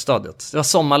började högstadiet. Det var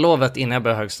sommarlovet innan jag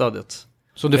började högstadiet.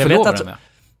 Så du förlovade med?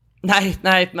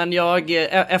 Nej, men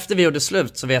efter vi gjorde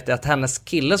slut så vet jag att hennes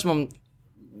kille som hon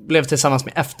blev tillsammans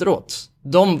med efteråt,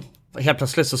 helt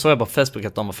plötsligt så såg jag på Facebook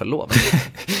att de var förlovade.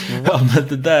 Ja,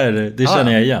 men det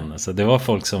känner jag igen. Alltså, det var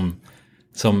folk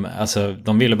som alltså,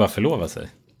 de ville bara förlova sig.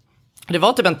 Det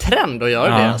var typ en trend att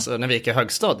göra det alltså, när vi gick i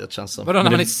högstadiet, känns som. Vadå,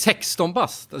 när man är 16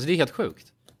 bast? Alltså det är helt sjukt.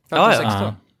 16.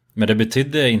 Ja. Men det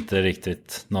betydde inte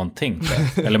riktigt någonting.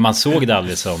 Eller man såg det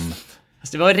aldrig som...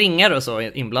 Alltså, det var ringar och så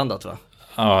inblandat, va?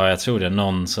 Ja, jag tror det.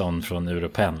 Någon sån från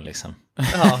Europen liksom.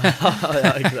 Ja,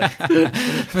 exakt.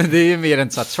 Men det är ju mer en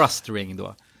sån här trust ring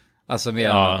då. Alltså mer...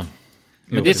 Ja.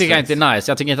 Men det tycker jag inte är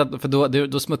nice. Jag tycker inte att, för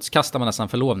då smutskastar man nästan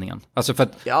förlovningen. Alltså för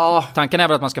att tanken är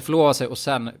väl att man ska förlova sig och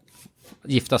sen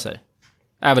gifta sig.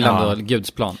 Är väl ändå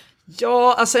Guds plan.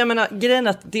 Ja, alltså jag menar, grejen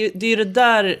är att det är ju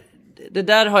det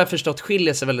där har jag förstått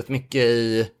skiljer sig väldigt mycket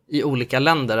i olika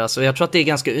länder. Alltså jag tror att det är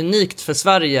ganska unikt för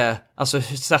Sverige, alltså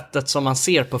sättet som man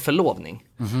ser på förlovning.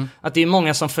 Att det är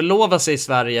många som förlovar sig i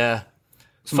Sverige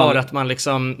för att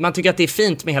man tycker att det är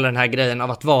fint med hela den här grejen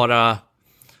av att vara...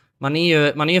 Man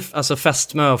är ju alltså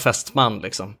fästmö och fästman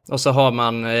liksom. Och så har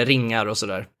man ringar och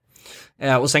sådär.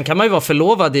 Och sen kan man ju vara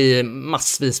förlovad i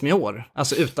massvis med år.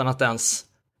 Alltså utan att ens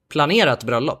planera ett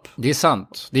bröllop. Det är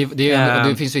sant.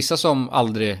 Det finns vissa som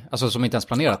aldrig, alltså som inte ens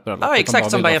planerat bröllop. Ja,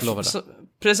 exakt. Som bara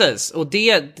precis. Och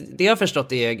det har jag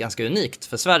förstått är ganska unikt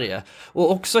för Sverige.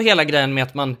 Och också hela grejen med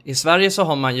att man i Sverige så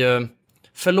har man ju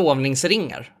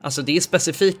förlovningsringar. Alltså det är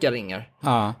specifika ringar.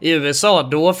 I USA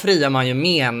då friar man ju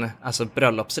med en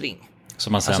bröllopsring.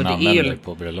 Som man sen använder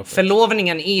på bröllopet.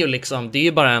 Förlovningen är ju liksom, det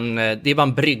är bara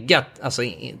en brygga alltså,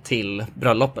 till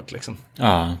bröllopet liksom.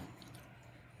 Ja.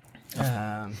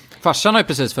 Farsan har ju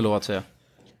precis förlovat sig.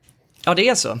 Ja, det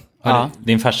är så.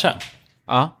 Din farsa?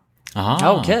 Ja. Aha,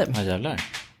 ja, okej. Ja, jävlar.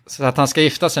 Så att han ska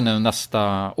gifta sig nu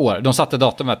nästa år. De satte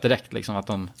datumet direkt liksom att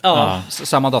de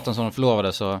samma datum som de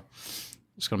förlovade så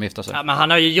ska de gifta sig. Ja, men han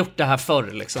har ju gjort det här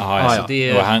förr liksom.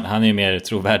 Det... Och han är ju mer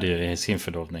trovärdig i sin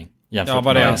förlovning. Ja,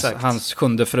 bara det hans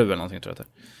 7:e fru eller någonting tror jag.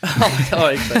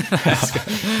 Ja, exakt.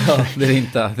 Det är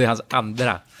inte, det är hans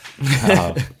andra.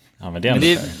 Ja, men det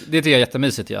tycker jag är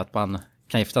jättemysigt ju, att man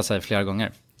kan gifta sig flera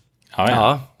gånger.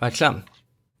 Ja, verkligen.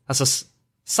 Alltså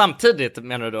samtidigt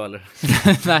menar du då eller?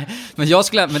 Nej, men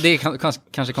det är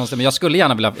kanske konstigt, men jag skulle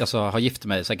gärna vilja ha gift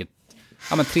mig säkert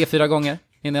 3-4 gånger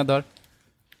innan jag dör.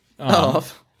 Ja.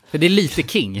 För det är lite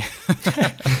king.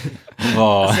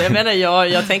 Alltså, jag menar, jag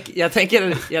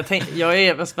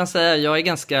är, vad ska man säga, jag är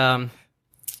ganska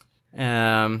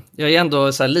jag är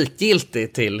ändå så här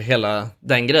likgiltig till hela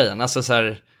den grejen. Alltså så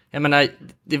här, jag menar,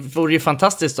 det vore ju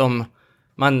fantastiskt om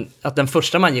att den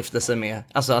första man gifter sig med,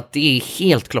 alltså att det är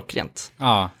helt klockrent.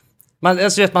 Ja.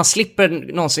 Man slipper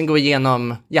någonsin gå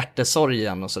igenom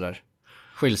hjärtesorgen och sådär.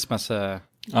 Skilsmässa.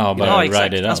 Ja, bara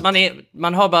ride it out. Alltså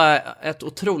man har bara ett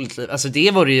otroligt liv. Alltså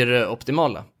det vore ju det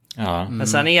optimala. Ja. Men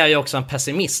sen är jag ju också en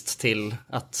pessimist till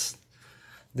att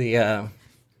det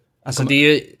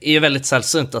är ju väldigt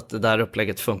sällsynt att det där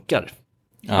upplägget funkar.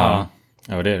 Ja,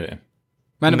 det är det.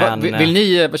 Men vill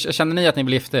ni, känner ni att ni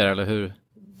vill gifta er eller hur?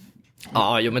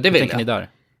 Ja, jo men det vill jag. Ni där?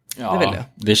 Ja, det vill jag.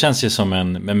 Det känns ju som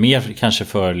men mer kanske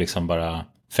för liksom bara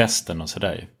festen och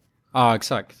sådär. Ja,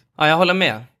 exakt. Ja, jag håller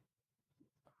med.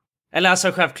 Eller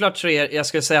alltså självklart så jag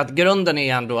skulle säga att grunden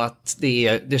är ändå att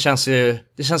det känns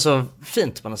så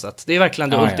fint på något sätt. Det är verkligen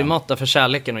det ultimata för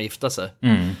kärleken att gifta sig.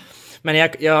 Men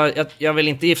jag vill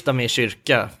inte gifta mig i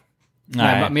kyrka.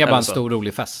 Nej, mer bara en stor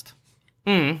rolig fest.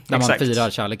 Där man firar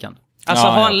kärleken. Alltså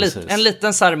ha en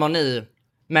liten ceremoni,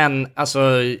 men alltså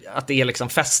att det är liksom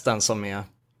festen som är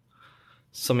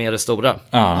som är det stora.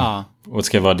 Ja. Och det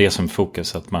ska vara det som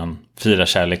fokus, att man firar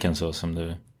kärleken så som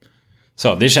du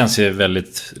sa. Det känns ju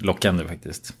väldigt lockande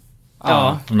faktiskt.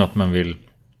 Ja. Något man vill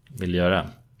göra.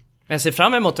 Jag ser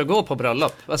fram emot att gå på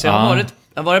bröllop. Alltså jag har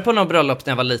varit på någon bröllop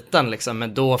när jag var liten liksom,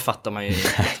 men då fattar man ju inte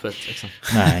skit liksom.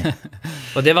 Nej.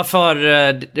 Och det var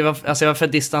jag var för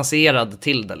distanserad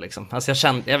till det liksom. Alltså jag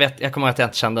kommer ihåg att jag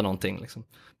inte kände någonting liksom.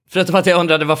 Förutom att jag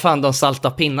undrade vad fan de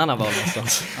salta pinnarna var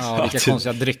någonstans. Ja, vilka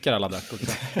konstiga drycker alla drack också.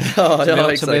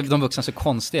 Så blev de vuxna så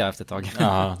konstiga efter ett tag.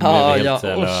 Ja, de blev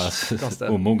helt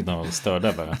omogna och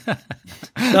störda bara.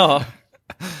 Ja.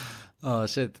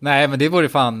 Shit. Nej, men det vore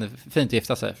fan fint att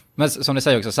gifta sig. Men som ni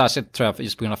säger också, särskilt tror jag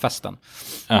just på grund av festen.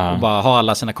 Och bara ha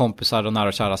alla sina kompisar och nära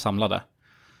och kära samlade.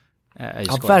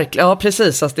 Ja, verkligen. Ja,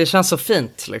 precis. Alltså, det känns så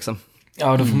fint liksom.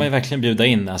 Ja, då får man ju verkligen bjuda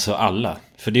in alltså alla.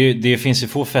 För det finns ju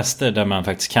få fester där man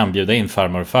faktiskt kan bjuda in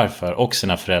farmor och farfar och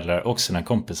sina föräldrar och sina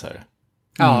kompisar.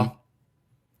 Ja.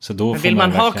 Så då men vill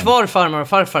man verkligen ha kvar farmor och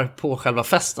farfar på själva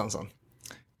festen så?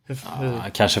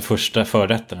 Kanske första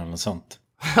förrätten eller något sånt.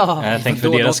 Ja, jag tänkte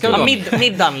för deras skull.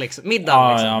 Middagen liksom.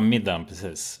 Ja, middagen,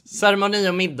 precis. Ceremoni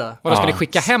och middag. Och då ska ni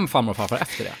skicka hem farmor och farfar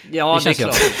efter det? Ja, det är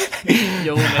klart.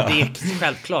 Jo, men det är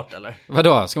självklart, eller?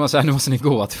 Vadå? Ska man säga, nu måste ni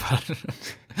gå tyvärr?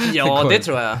 Ja, det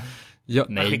tror jag. Ja,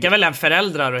 man skickar väl en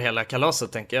föräldrar och hela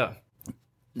kalaset, tänker jag.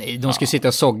 Nej, de ska sitta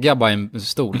och sogga bara i en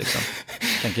stol, liksom.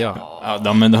 Tänker jag.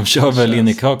 Ja, men de kör väl in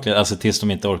i kaklet, alltså tills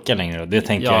de inte orkar längre. Det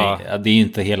tänker jag, det är ju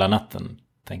inte hela natten,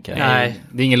 tänker jag. Nej,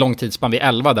 det är ingen lång tidsspann. Vid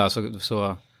 11 där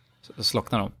så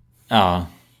slocknar de. Ja.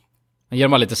 Men ger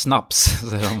de bara lite snaps,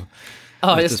 så är de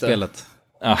just spelet.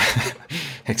 Ja,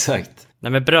 exakt.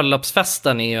 Nej, men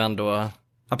bröllopsfesten är ju ändå...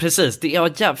 Ja, precis. Jag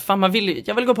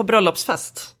vill gå på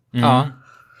bröllopsfest. Ja.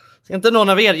 Ska inte någon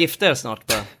av er gifta er snart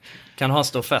bara? Kan ha en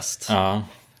stor fest. Ja.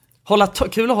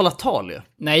 Kul att hålla tal ju.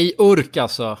 Nej,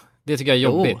 alltså. Det tycker jag är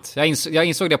jobbigt. Jag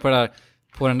insåg det på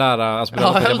den där... Alltså,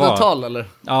 höll du tal eller?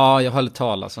 Ja, jag höll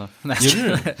tal alltså. Nej,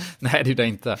 det gjorde jag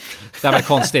inte. Det här var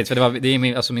konstigt, för det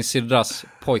är min syrras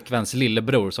pojkväns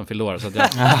lillebror som fyllde år. Så att jag...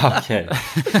 Okej.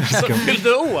 Som fyllde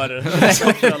år?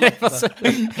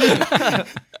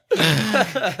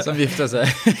 Som gifte sig.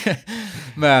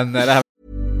 Men det här...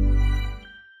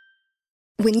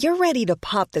 When you're ready to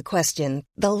pop the question,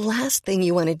 the last thing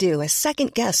you want to do is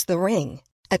second guess the ring.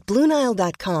 At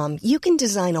BlueNile.com, you can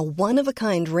design a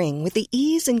one-of-a-kind ring with the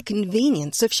ease and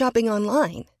convenience of shopping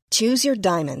online. Choose your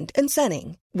diamond and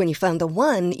setting. When you find the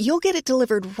one, you'll get it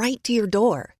delivered right to your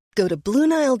door. Go to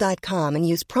BlueNile.com and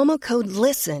use promo code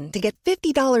LISTEN to get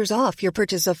 $50 off your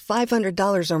purchase of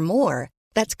 $500 or more.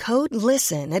 That's code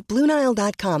LISTEN at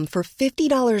BlueNile.com for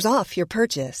 $50 off your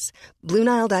purchase.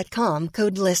 BlueNile.com,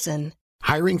 code LISTEN.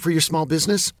 Hiring for your small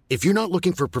business? If you're not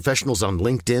looking for professionals on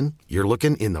LinkedIn, you're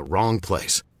looking in the wrong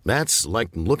place. That's like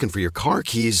looking for your car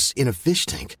keys in a fish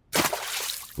tank.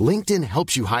 LinkedIn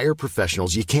helps you hire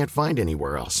professionals you can't find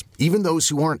anywhere else, even those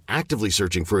who aren't actively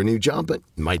searching for a new job but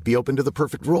might be open to the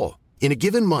perfect role. In a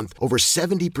given month, over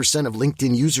 70% of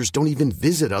LinkedIn users don't even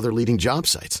visit other leading job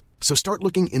sites. So start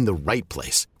looking in the right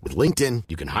place. With LinkedIn,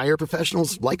 you can hire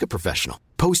professionals like a professional.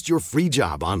 Post your free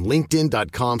job on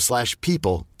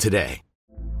linkedin.com/people today.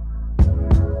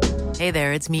 Hey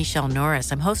there, it's Michelle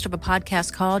Norris. I'm host of a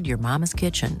podcast called Your Mama's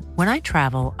Kitchen. When I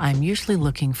travel, I'm usually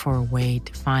looking for a way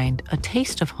to find a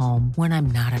taste of home when I'm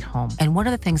not at home. And one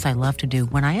of the things I love to do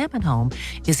when I am at home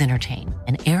is entertain.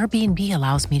 And Airbnb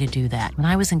allows me to do that.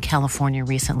 When I was in California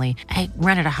recently, I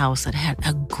rented a house that had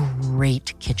a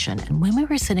great kitchen. And when we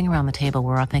were sitting around the table,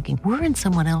 we're all thinking, we're in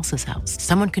someone else's house.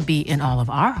 Someone could be in all of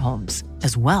our homes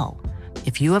as well.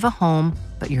 If you have a home,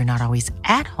 but you're not always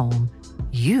at home,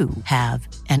 you have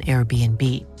an Airbnb.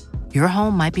 Your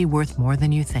home might be worth more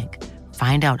than you think.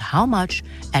 Find out how much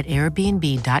at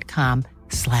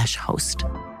airbnb.com/host.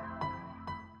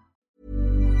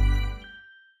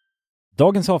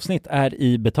 Dagens avsnitt är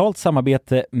i betalt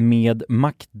samarbete med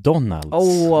McDonalds.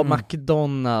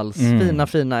 McDonalds.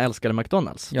 Fina, älskade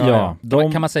McDonalds. Ja.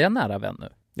 Kan man säga nära vän nu?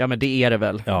 Ja, men det är det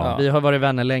väl. Ja. Vi har varit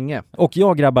vänner länge. Och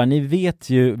ja, grabbar, ni vet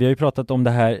ju, vi har ju pratat om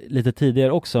det här lite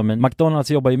tidigare också, men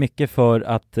McDonalds jobbar ju mycket för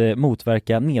att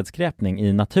motverka nedskräpning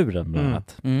i naturen bland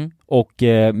annat. Och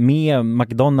med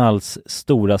McDonalds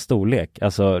stora storlek,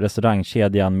 alltså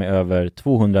restaurangkedjan med över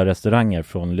 200 restauranger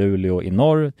från Luleå i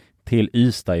norr till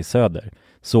Ystad i söder,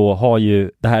 så har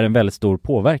ju det här en väldigt stor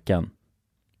påverkan.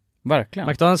 Verkligen.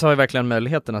 McDonalds har ju verkligen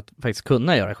möjligheten att faktiskt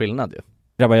kunna göra skillnad ju.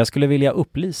 Grabbar, jag skulle vilja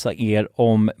upplysa er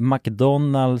om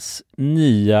McDonalds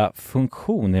nya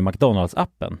funktion i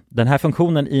McDonalds-appen. Den här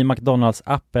funktionen i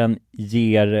McDonalds-appen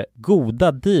ger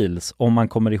goda deals om man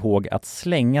kommer ihåg att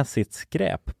slänga sitt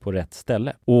skräp på rätt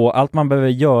ställe. Och allt man behöver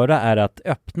göra är att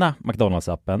öppna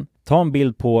McDonalds-appen, Ta en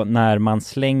bild på när man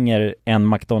slänger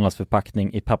en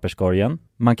McDonalds-förpackning i papperskorgen.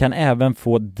 Man kan även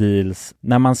få deals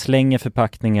när man slänger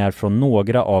förpackningar från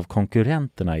några av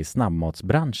konkurrenterna i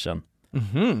snabbmatsbranschen.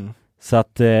 Så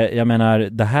att jag menar,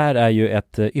 det här är ju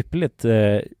ett ypperligt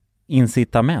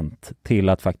incitament till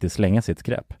att faktiskt slänga sitt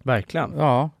skräp. Verkligen.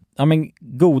 Ja, men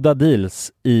goda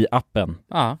deals i appen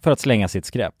för att slänga sitt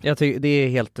skräp. Jag tycker det är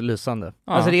helt lysande.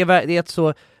 Alltså det är ett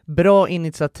så bra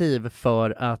initiativ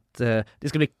för att det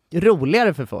ska bli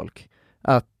roligare för folk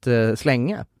att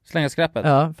slänga skräpet.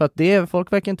 Ja, för att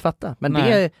folk verkar inte fatta. Men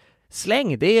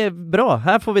släng, det är bra.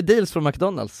 Här får vi deals från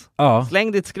McDonalds. Ja.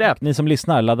 Släng ditt skräp. Ni som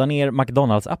lyssnar, ladda ner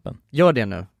McDonalds-appen. Gör det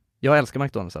nu. Jag älskar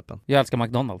McDonalds-appen. Jag älskar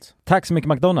McDonalds. Tack så mycket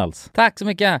McDonalds. Tack så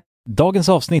mycket. Dagens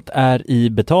avsnitt är i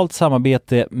betalt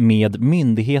samarbete med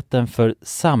Myndigheten för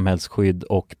samhällsskydd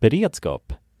och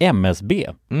beredskap, MSB.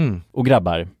 Och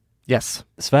grabbar, yes.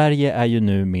 Sverige är ju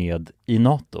nu med i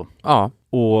NATO. Ja.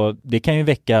 Och det kan ju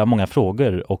väcka många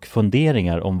frågor och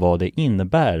funderingar om vad det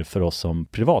innebär för oss som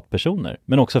privatpersoner,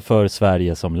 men också för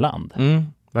Sverige som land.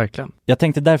 Verkligen. Jag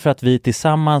tänkte därför att vi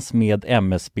tillsammans med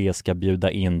MSB ska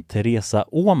bjuda in Teresa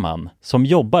Åman som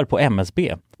jobbar på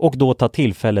MSB och då ta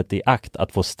tillfället i akt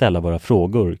att få ställa våra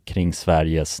frågor kring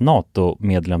Sveriges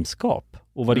NATO-medlemskap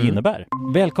och vad det innebär.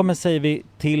 Välkommen säger vi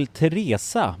till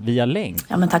Teresa via länk.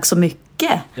 Ja, men tack så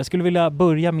mycket. Jag skulle vilja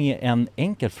börja med en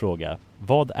enkel fråga.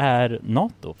 Vad är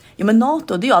NATO? Ja, men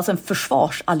NATO, det är alltså en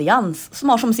försvarsallians som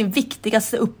har som sin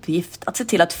viktigaste uppgift att se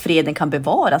till att freden kan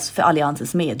bevaras för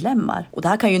alliansens medlemmar. Och det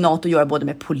här kan ju NATO göra både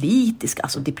med politiska,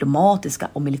 alltså diplomatiska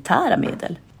och militära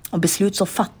medel. Och beslut som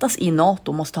fattas i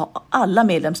NATO måste ha alla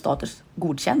medlemsstaters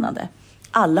godkännande.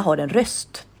 Alla har en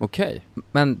röst. Okej.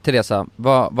 Men Teresa,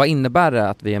 vad innebär det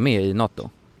att vi är med i NATO?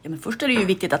 Ja, men först är det ju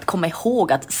viktigt att komma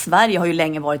ihåg att Sverige har ju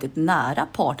länge varit ett nära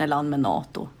partnerland med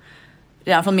NATO.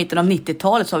 Redan från mitten av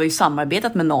 90-talet så har vi ju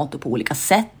samarbetat med NATO på olika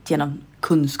sätt genom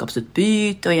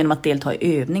kunskapsutbyte och genom att delta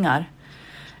i övningar.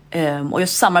 Och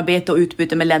just samarbete och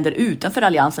utbyte med länder utanför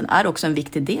alliansen är också en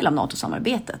viktig del av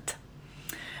NATO-samarbetet.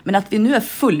 Men att vi nu är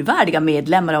fullvärdiga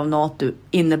medlemmar av NATO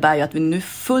innebär ju att vi nu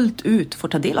fullt ut får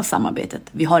ta del av samarbetet.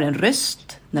 Vi har en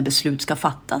röst när beslut ska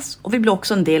fattas och vi blir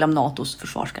också en del av NATOs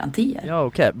försvarsgarantier. Ja,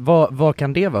 okej. Vad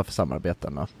kan det vara för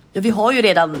samarbeten då? Ja, vi har ju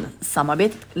redan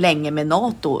samarbetat länge med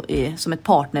NATO som ett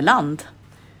partnerland.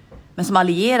 Men som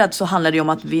allierad så handlar det om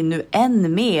att vi nu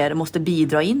än mer måste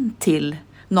bidra in till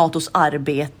NATOs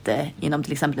arbete inom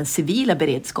till exempel den civila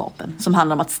beredskapen som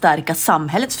handlar om att stärka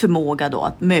samhällets förmåga då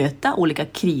att möta olika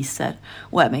kriser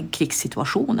och även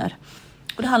krigssituationer.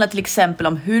 Och det handlar till exempel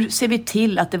om hur ser vi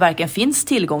till att det verkligen finns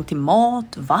tillgång till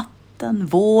mat, vatten,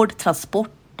 vård,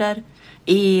 transporter,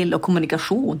 el och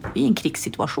kommunikation i en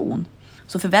krigssituation.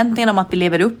 Så förväntningarna om att vi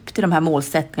lever upp till de här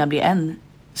målsättningarna blir än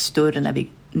större när vi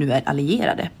nu är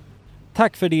allierade.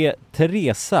 Tack för det,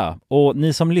 Teresa. Och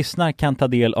ni som lyssnar kan ta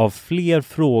del av fler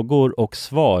frågor och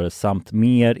svar samt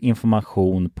mer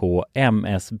information på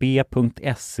msb.se/NATO.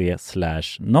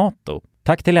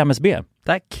 Tack till MSB.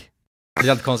 Tack. Det är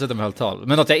helt konstigt om jag höll tal.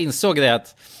 Men något jag insåg det är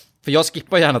att, för jag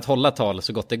skippar gärna att hålla tal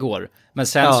så gott det går. Men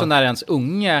sen så när ens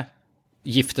unge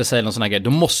gifter sig eller någon sån här grej,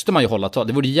 då måste man ju hålla tal.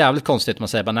 Det vore jävligt konstigt om man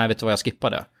säger bara, nej vet du vad, jag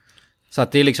skippade. Så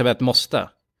att det är liksom ett måste.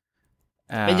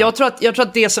 Men jag tror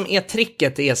att det som är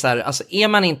tricket är så här, alltså är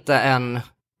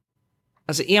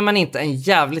man inte en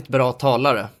jävligt bra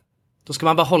talare, då ska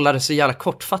man bara hålla det så jävla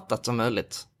kortfattat som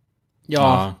möjligt.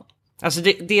 Ja. Alltså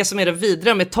det som är det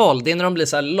vidriga med tal, det är när de blir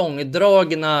så här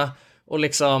långdragna och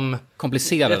liksom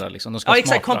komplicerade liksom. De ska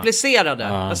exakt, komplicerade. Ja.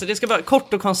 Alltså det ska vara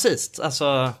kort och koncist.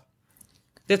 Alltså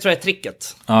det tror jag är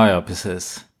tricket. Ja,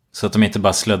 precis. Så att de inte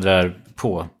bara slöddrar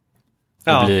på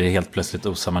och blir helt plötsligt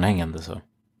osammanhängande så.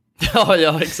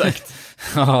 Ja, exakt.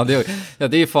 Det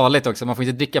är ju farligt också. Man får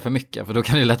inte dricka för mycket, för då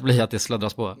kan det lätt bli att det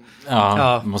slöddras på.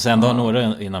 Man måste ändå ha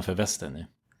några innanför västen nu.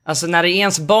 Alltså när det är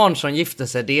ens barn som gifter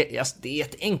sig, det är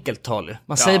ett enkelt tal.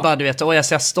 Man säger bara, du vet, jag är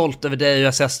så stolt över dig och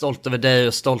jag är stolt över dig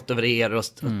och stolt över er och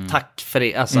tack för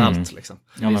det, alltså allt liksom.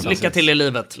 Lycka till i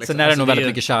livet liksom. Sen är det nog väldigt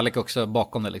mycket kärlek också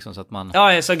bakom det liksom, så att man...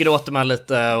 Ja, så gråter man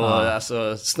lite och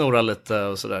alltså, snorar lite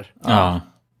och sådär. Ja,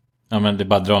 men det är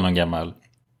bara att dra någon gammal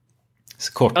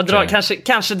kort.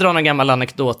 Kanske dra någon gammal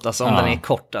anekdot alltså, om den är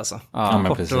kort alltså.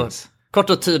 Kort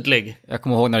och tydlig. Jag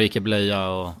kommer ihåg när du gick i blöja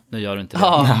och nu gör du inte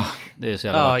det. Det är så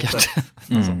jävla vackert.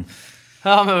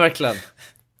 Ja, men verkligen.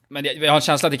 Men jag har en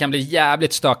känsla att det kan bli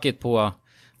jävligt stökigt på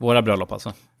våra bröllop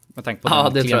alltså. Med tanke på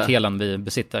den klientelen vi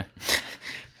besitter.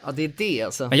 Ja, det är det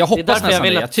alltså. Men jag hoppas nästan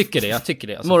det. Jag tycker det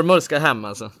alltså. Mormor ska hem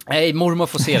alltså. Nej, mormor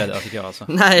får se det tycker jag alltså.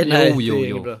 Nej,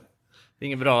 jo. Det är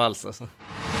inget bra alls alltså.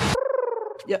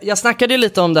 Jag snackade ju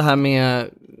lite om det här med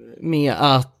med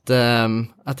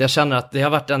att jag känner att det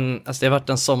har varit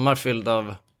en sommar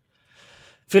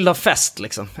fylld av fest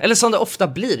liksom. Eller som det ofta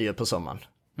blir ju på sommaren.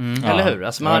 Eller hur?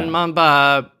 Alltså man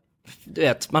bara, du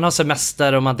vet, man har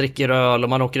semester och man dricker öl och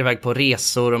man åker iväg på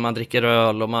resor och man dricker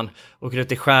öl och man åker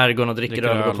ut i skärgården och dricker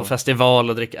öl och går på festival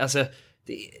och dricker, alltså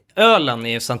ölen är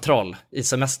ju central i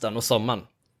semestern och sommaren.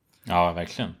 Ja,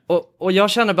 verkligen. Och jag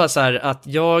känner bara så här att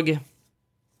jag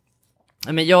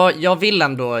vill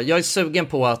ändå, jag är sugen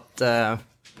på att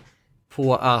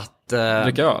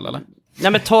dricka öl eller?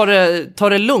 Nej, men ta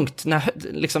det lugnt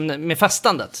liksom, med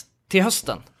festandet till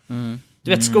hösten.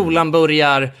 Du vet, skolan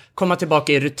börjar komma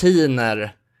tillbaka i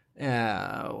rutiner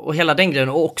och hela den grejen,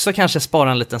 och också kanske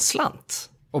spara en liten slant.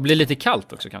 Och bli lite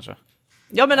kallt också kanske.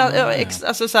 Ja, men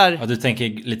alltså så här. Ja, du tänker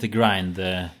lite grind.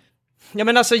 Ja,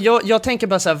 men alltså jag tänker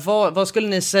bara så här, vad skulle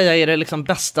ni säga är det liksom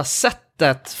bästa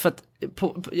sättet? För att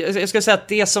jag ska säga att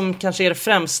det som kanske är det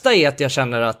främsta är att jag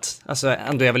känner att alltså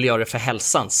ändå jag vill göra det för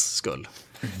hälsans skull.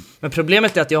 Men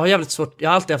problemet är att jag har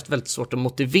alltid haft väldigt svårt att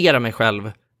motivera mig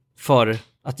själv för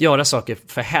att göra saker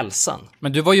för hälsan.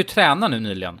 Men du var ju tränare nu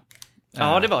nyligen.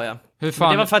 Ja, det var jag. Hur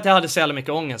fan? Det var för att jag hade så jävla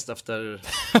mycket ångest efter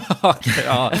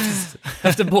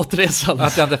efter båtresan.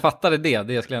 Att jag inte fattade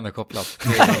det skulle jag ändå kopplat.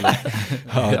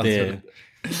 Ja, det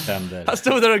stämde. Han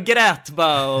stod där och grät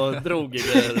bara och drog i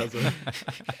det. Alltså.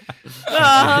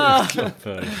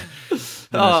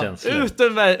 Ut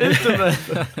ur mig.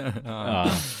 Ja.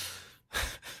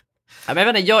 Men jag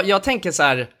vet inte, jag tänker så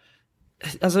här,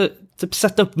 alltså typ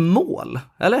sätta upp mål,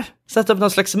 eller? Sätta upp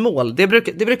någon slags mål. Det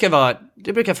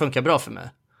brukar funka bra för mig.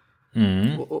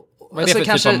 Vad är det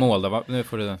för typ av mål då? Nu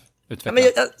får du utveckla. Men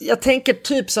jag tänker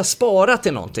typ så här, spara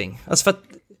till någonting. Alltså för att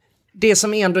det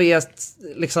som ändå är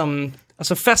liksom,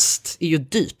 alltså fest är ju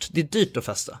dyrt. Det är dyrt att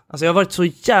festa. Alltså jag har varit så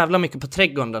jävla mycket på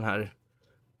trädgården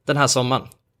den här sommaren.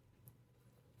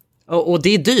 Och det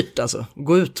är dyrt alltså.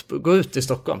 Gå ut i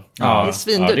Stockholm. Ja, det är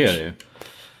svindyrt. Ja, det är det ju.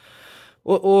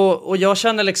 Och jag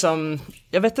känner liksom,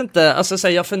 jag vet inte, alltså så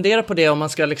här, jag funderar på det om man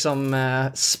ska liksom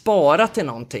spara till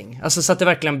någonting. Alltså så att det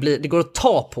verkligen det går att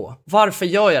ta på. Varför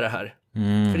gör jag det här?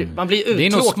 För man blir uttråkad. Det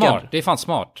är nog smart, det är fan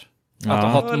smart.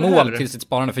 Att ha ett mål till sitt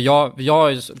sparande, för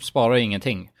jag sparar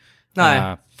ingenting.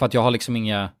 Nej. För att jag har liksom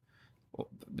inga...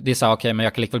 Det är så här, okej, men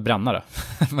jag kan likväl bränna det.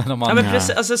 Men om man... Ja, men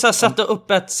precis, alltså så här,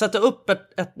 sätta upp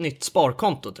ett nytt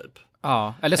sparkonto typ.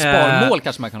 Ja, eller sparmål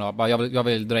kanske man kan ha. Bara, jag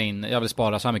vill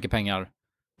spara så här mycket pengar.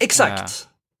 Exakt.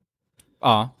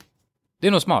 Ja, det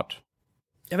är nog smart.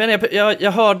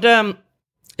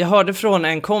 Jag hörde från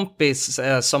en kompis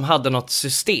som hade något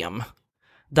system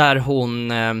där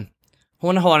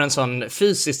hon har en sån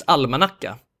fysisk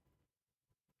almanacka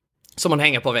som hon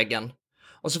hänger på väggen.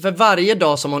 Och så för varje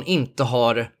dag som hon inte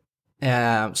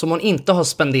har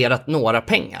spenderat några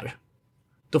pengar,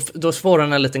 då får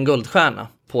hon en liten guldstjärna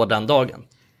på den dagen.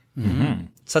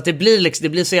 Så att det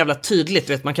blir så jävla tydligt,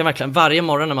 vet, man kan verkligen varje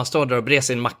morgon när man står där och brer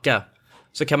sin macka,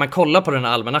 så kan man kolla på den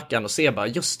här almanackan och se bara,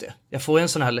 just det, jag får en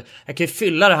sån här, jag kan ju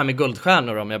fylla det här med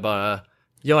guldstjärnor om jag bara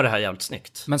gör det här jävligt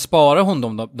snyggt. Men sparar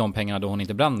hon de pengarna då hon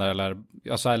inte bränner, eller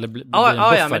alltså, eller blir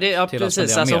ja, men det,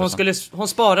 precis, alltså hon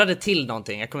sparade till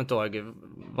någonting, jag kommer inte ihåg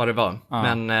vad det var.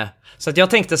 Men så att jag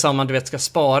tänkte så, om man, du vet, ska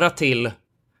spara till,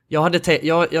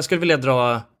 jag skulle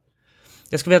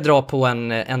vilja dra på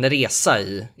en resa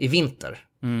i vinter.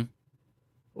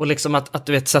 Och liksom att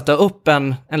du vet, sätta upp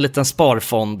en liten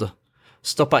sparfond,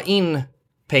 stoppa in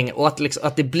pengar, och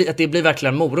att det blir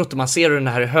verkligen morot, och man ser hur den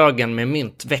här högen med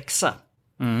mynt växa.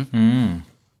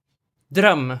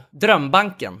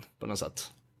 Drömbanken på något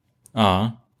sätt.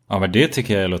 Ja, men det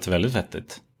tycker jag låter väldigt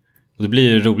vettigt. Och det blir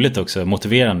ju roligt också,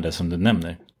 motiverande som du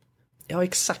nämner. Ja,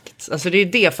 exakt. Alltså det är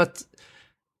det, för att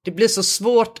det blir så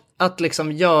svårt att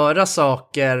liksom göra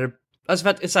saker, alltså för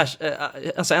att så här,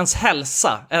 alltså ens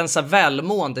hälsa, ens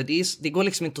välmående, det går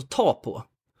liksom inte att ta på.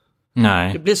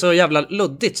 Nej. Det blir så jävla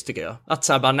luddigt tycker jag. Att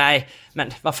så här bara, nej,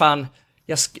 men vad fan,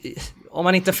 om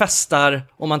man inte festar,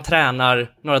 om man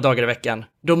tränar några dagar i veckan,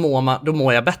 då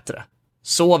mår jag bättre.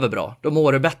 Sover bra, då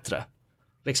mår du bättre.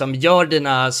 Liksom, gör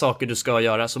dina saker du ska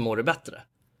göra, så mår du bättre.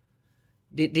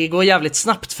 Det går jävligt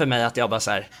snabbt för mig att jag bara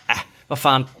så här, vad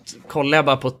fan, kollar jag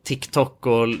bara på TikTok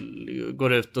och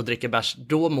går ut och dricker bärs,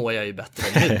 då mår jag ju bättre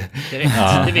nu.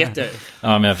 Det vet jag ju.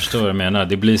 Ja, men jag förstår vad du menar.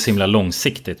 Det blir så himla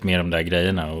långsiktigt med de där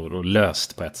grejerna och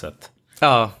löst på ett sätt.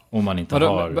 Ja. Om man inte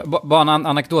har... Bara en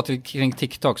anekdot kring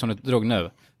TikTok som du drog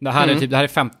nu. Det här är typ, det här är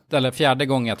femte eller fjärde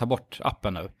gången jag tar bort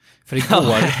appen nu. För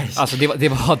igår, alltså det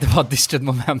var ett distert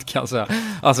moment kan jag säga.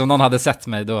 Alltså om någon hade sett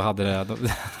mig, då hade det...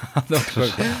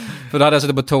 För då hade jag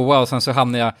suttit på toa och sen så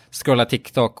hamnade jag scrolla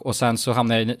TikTok och sen så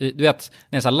hamnade jag i, du vet,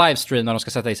 en sån här livestream när de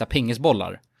ska sätta i så här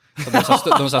pingisbollar. Så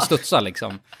de så här studsar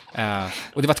liksom.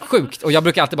 Och det var sjukt. Och jag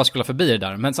brukar alltid bara scrolla förbi det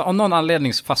där. Men så, av någon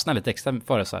anledning så fastnade jag lite extra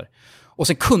för det så här. Och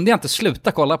sen kunde jag inte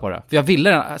sluta kolla på det. För jag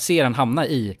ville se den hamna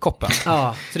i koppen.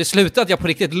 Så det slutade att jag på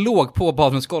riktigt låg på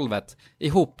badrumsgolvet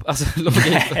ihop. Alltså låg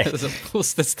i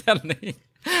fosterställning.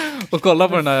 Och kollade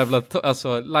på den där jävla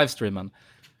livestreamen.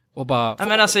 Och bara... Ja,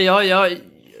 men alltså jag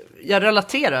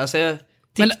relaterar. Alltså,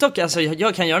 TikTok, alltså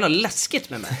jag kan göra något läskigt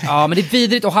med mig. Ja, men det är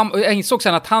vidrigt. Och jag insåg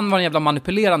sen att han var en jävla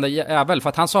manipulerande jävel. För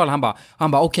att han sa det,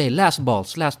 han bara okej, last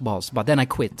balls. But then I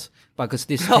quit. Because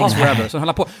this takes forever. Så han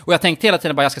höll på. Och jag tänkte hela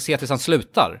tiden bara, jag ska se tills han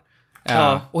slutar.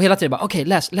 Och hela tiden bara, okej,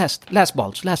 last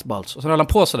balls. Och så höll han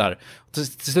på sådär.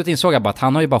 Till slut insåg jag bara att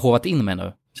han har ju bara hovat in mig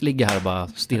nu. Så ligger här och bara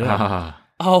stirrar.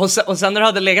 Ja, och sen när du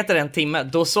hade legat där en timme,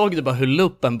 då såg du bara hur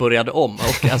loopen började om.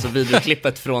 Och alltså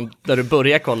videoklippet från där du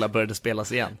började kolla började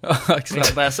spelas igen.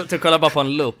 Exakt. Jag satt och kollade bara på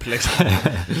en loop liksom.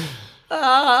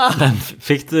 Men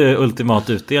fick du ultimat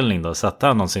utdelning då? Satte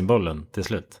han någonsin bollen till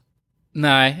slut?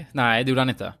 Nej, det gjorde han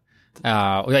inte.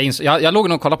 Och jag låg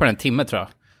nog och kollade på den en timme tror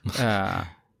jag.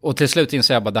 Och till slut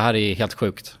insåg jag bara, det här är helt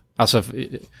sjukt. Alltså,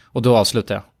 och då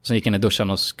avslutade jag. Sen gick jag in i duschen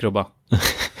och skrubba.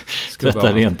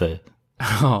 Tvätta rent dig.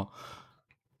 Ja.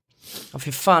 Ja,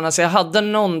 fy fan, alltså jag hade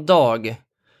någon dag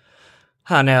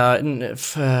här när jag,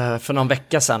 för någon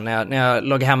vecka sedan när jag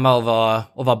låg hemma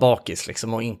och var bakis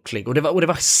liksom och ynklig. Och det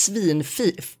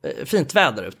var fint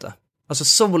väder ute. Alltså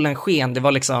solen sken, det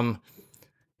var liksom...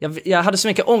 Jag hade så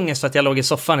mycket ångest för att jag låg i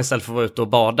soffan istället för att vara ute och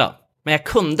bada. Men jag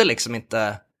kunde liksom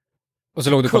inte... Och så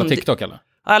låg du på TikTok eller?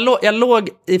 Jag låg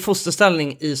i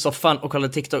fosterställning i soffan och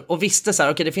kollade TikTok och visste så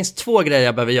här, okej, det finns 2 grejer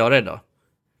jag behöver göra idag.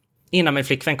 Innan min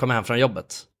flickvän kommer hem från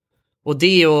jobbet. Och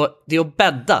det är att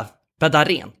bädda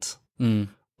rent.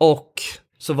 Och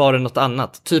så var det något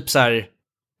annat. Typ så här,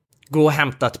 gå och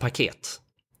hämta ett paket.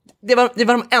 Det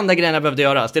var de enda grejerna jag behövde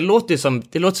göra. Alltså, det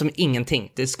låter som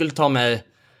ingenting. Det skulle ta mig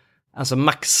alltså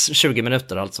max 20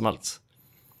 minuter allt som allt.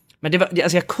 Men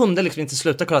alltså jag kunde liksom inte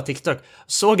sluta kolla TikTok.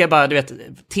 Såg jag bara, du vet,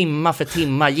 timma för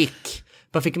timma gick.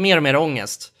 Bara fick mer och mer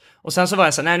ångest. Och sen så var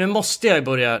jag så här, nej, nu måste jag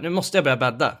börja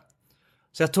bädda.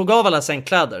 Så jag tog av alla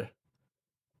sängkläder.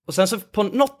 Och sen så på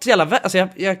något jävla... Alltså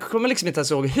jag kommer liksom inte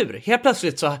ens ihåg hur. Helt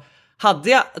plötsligt så hade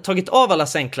jag tagit av alla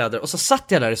sängkläder och så satt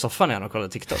jag där i soffan igen och kollade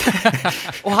TikTok.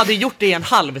 Och hade gjort det i en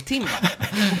halvtimme.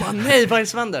 Och bara, nej, vad är det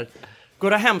som händer?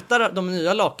 Går och hämtar de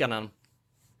nya lakanen.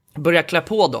 Börjar klä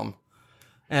på dem.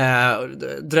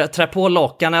 Trä på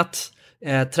lakanet.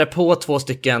 Trä på 2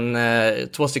 stycken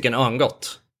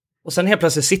örngott. Och sen helt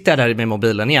plötsligt sitter jag där med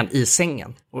mobilen igen i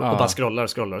sängen. Och bara scrollar.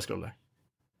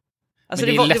 Alltså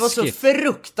det var så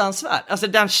fruktansvärt. Alltså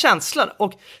den känslan.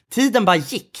 Och tiden bara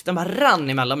gick. Den bara rann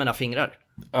emellan mina fingrar.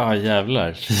 Ja,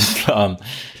 jävlar. Fan.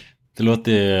 Det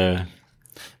låter...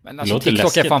 Men alltså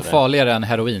TikTok är fan farligare än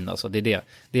heroin. Alltså, det är det.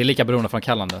 Det är lika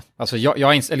beroendeframkallande. Alltså jag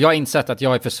har insett att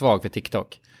jag är för svag för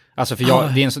TikTok. Alltså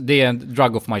för det är en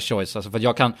drug of my choice. Alltså för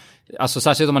jag kan... Alltså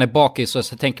särskilt om man är bakis så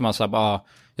tänker man så här bara...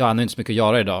 Jag har inte så mycket att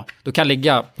göra idag. Då kan jag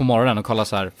ligga på morgonen och kolla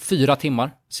så här 4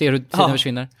 timmar. Ser hur tiden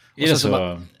försvinner. Är det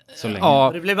så länge?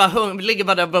 Ja. Det blir bara ligger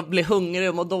bara där och blir hungrig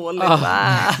och mår dåligt.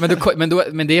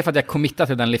 Men det är för att jag committar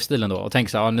till den livsstilen då. Och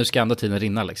tänker så här, nu ska ändå tiden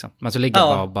rinna liksom. Men så ligger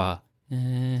jag bara...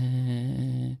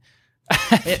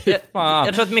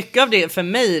 Jag tror att mycket av det för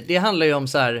mig, det handlar ju om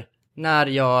så här, när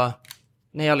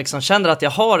jag liksom känner att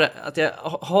jag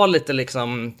har lite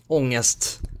liksom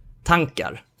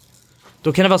ångesttankar.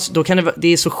 Då kan det vara, det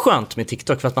är så skönt med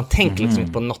TikTok för att man tänker liksom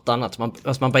inte på något annat.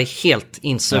 Man bara är helt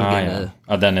insugen i.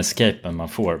 Ja, den escapen man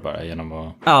får bara genom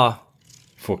att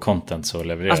få content så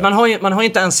levererar. Alltså man har ju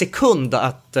inte en sekund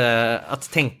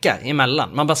att tänka emellan.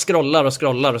 Man bara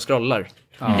scrollar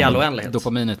i all oändlighet.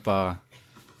 Dopaminet bara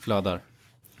flödar.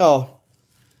 Ja.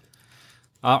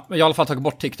 Ja, men jag har i alla fall tagit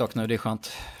bort TikTok nu, det är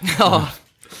skönt. Ja.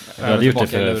 Jag hade gjort det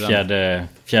för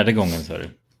fjärde gången, så är det.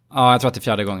 Ja, jag tror att det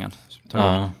är 4:e gången.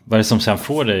 Ja. Vad är det som sen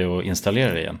får dig att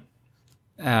installera det igen?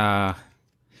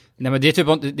 Nej, men det är typ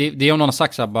det är om någon har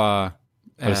sagt så här bara...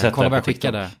 kolla vad jag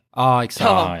skickade. Ja, exakt.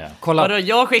 Ja. Kolla. Vadå,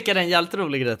 jag skickade en jävligt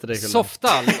rolig grej till dig.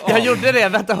 Softan. Jag gjorde det,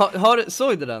 vänta,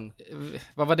 såg du den?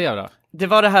 Vad var det då? Det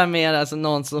var det här med alltså,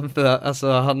 någon som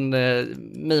han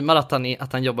mimar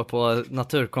att han jobbar på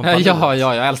Naturkompaniet. Ja,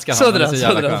 jag älskar honom. Så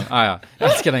jävla skön. Ja.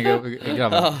 Jag älskar den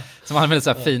grabben. Som använder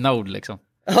så här fina ord liksom.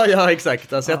 Ja,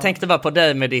 exakt. Alltså, jag tänkte bara på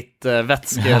dig med ditt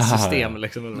vätskesystem.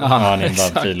 Liksom. Ja, ni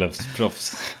är bara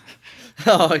friluftsproffs.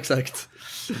 Ja, exakt.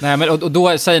 Nej, men och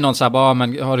då säger någon så här bara,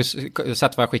 men har du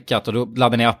sett vad jag skickat? Och då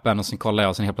laddar ni appen och sen kollar jag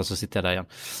och sen helt plötsligt sitter jag där igen.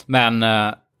 Men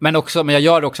jag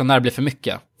gör det också när det blir för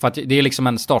mycket. För att det är liksom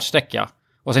en startsträcka.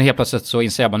 Och sen helt plötsligt så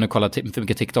inser jag bara, nu kollar för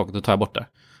mycket TikTok, då tar jag bort det.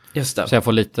 Just det. Så jag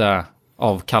får lite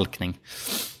avkalkning.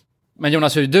 Men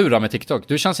Jonas, hur är du då med TikTok?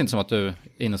 Du känns inte som att du är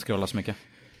inne och scrollar så mycket.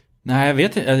 Nej, jag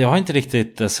vet inte. Jag har inte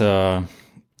riktigt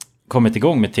kommit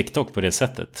igång med TikTok på det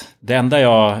sättet. Det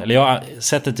enda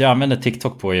sättet jag använder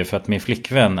TikTok på är för att min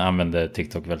flickvän använder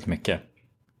TikTok väldigt mycket.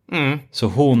 Så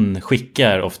hon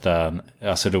skickar ofta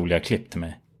roliga klipp till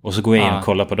mig. Och så går jag in och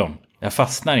kollar på dem. Jag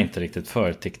fastnar inte riktigt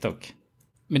för TikTok.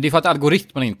 Men det är för att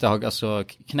algoritmen inte har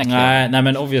knäckt. Nej,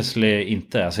 men obviously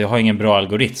inte. Alltså jag har ingen bra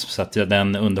algoritm så att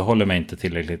den underhåller mig inte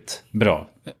tillräckligt bra.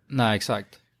 Nej, exakt.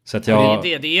 Så att det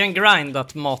är ju en grind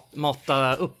att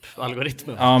mata upp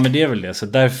algoritmen. Ja, men det är väl det. Så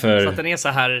därför... Så att den är så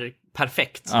här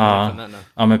perfekt. Ja,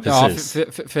 men precis.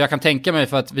 Ja, för jag kan tänka mig,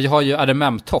 för att vi har ju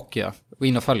RMM-talk, ja. Gå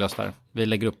in och följ oss där. Vi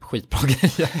lägger upp skitbra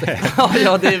grejer.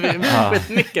 Ja, det är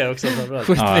skitmycket också.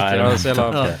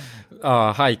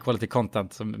 High quality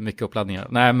content, så mycket uppladdningar.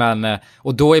 Nej, men,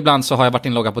 och då ibland så har jag varit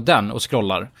inloggad på den och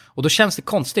scrollar. Och då känns det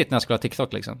konstigt när jag scrollar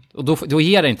TikTok liksom. Och då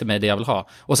ger det inte mig det jag vill ha.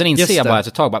 Och sen inser jag bara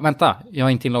efter ett tag, vänta, jag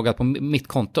är inte inloggad på mitt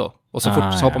konto. Och så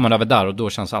fort så hoppar man över där och då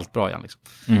känns allt bra igen liksom.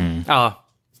 Ja.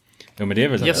 Jo, men det är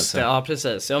väl just det, ja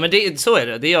precis. Ja, men så är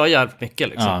det. Det gör jävligt mycket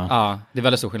liksom. Ja, det är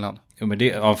väldigt stor skillnad. Jo, men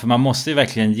för man måste ju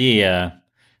verkligen ge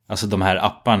de här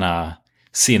apparna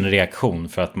sin reaktion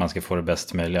för att man ska få det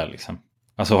bäst möjliga liksom.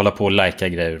 Alltså hålla på och likea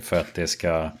grejer för att det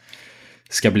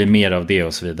ska bli mer av det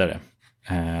och så vidare.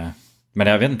 Men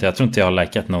jag vet inte, jag tror inte jag har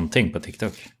likat någonting på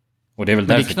TikTok. Och det är väl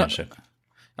därför kanske.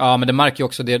 Ja, men det märker ju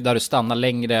också det där du stannar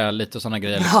längre, lite och sådana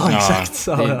grejer. Liksom. Ja, exakt.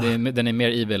 Den är mer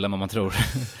evil än vad man tror.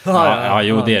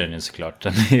 Jo, det är den ju såklart.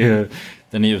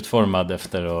 Den är utformad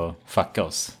efter att fucka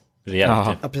oss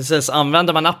rejält. Ja, precis.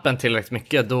 Använder man appen tillräckligt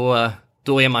mycket,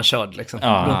 då är man körd liksom.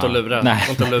 Gå inte och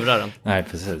lura den. Nej,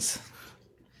 precis.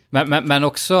 Men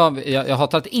också, jag har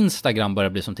tagit Instagram börjar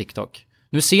bli som TikTok.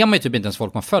 Nu ser man ju typ inte ens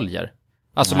folk man följer.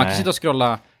 Alltså man kan sitta och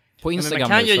scrolla på Instagram. Men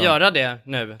man kan ju göra det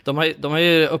nu. De har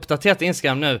ju uppdaterat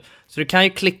Instagram nu. Så du kan ju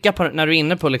klicka på, när du är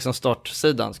inne på liksom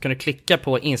startsidan, så kan du klicka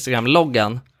på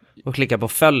Instagram-loggan och klicka på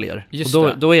följer.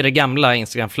 Och då är det gamla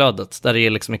Instagram-flödet, där det är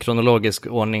liksom i kronologisk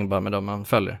ordning bara med dem man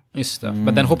följer. Just det.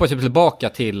 Men den hoppar typ tillbaka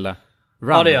till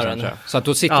ja, det gör den. Så att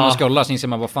då sitter man och scrollar, så inser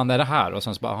man, vad fan är det här? Och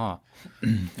sen så bara, aha.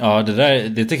 Ja,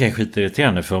 det tycker jag är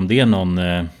skitirriterande. För om det är någon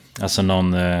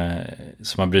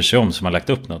som man bryr sig om, som har lagt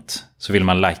upp något, så vill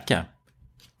man likea.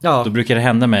 Ja. Då brukar det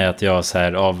hända mig att jag så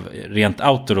här, av rent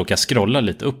auto råkar scrolla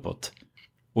lite uppåt.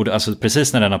 Och alltså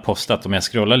precis när den har postat, om jag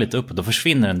scrollar lite uppåt, då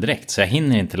försvinner den direkt. Så jag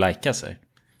hinner inte likea sig.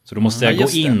 Så då måste jag gå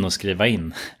in och skriva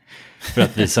in för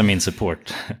att visa min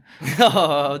support.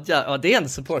 Ja, det är en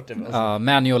support. Ja,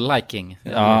 manual liking.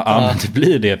 Ja, men det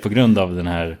blir det på grund av den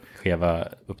här skeva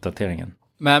uppdateringen.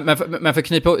 Men för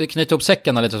att knyta upp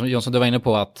säckarna lite, som Jonsson, du var inne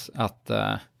på, att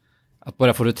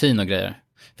börja få rutin och grejer.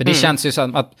 För det känns ju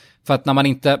så att, för att när man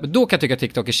inte, då kan jag tycka att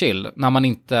TikTok är chill. När man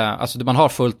inte, alltså man har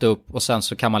fullt upp och sen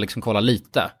så kan man liksom kolla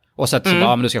lite. Och så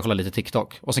bara, men du ska kolla lite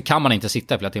TikTok. Och sen kan man inte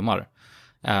sitta i flera timmar.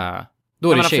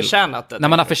 Då är det chill. När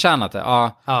man har förtjänat det,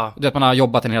 ja. Du vet, man har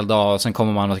jobbat en hel dag och sen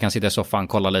kommer man och kan sitta i soffan,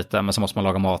 kolla lite, men så måste man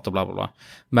laga mat och bla bla bla.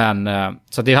 Men,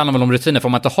 så det handlar väl om rutiner, för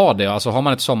om man inte har det, alltså har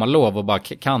man ett sommarlov och bara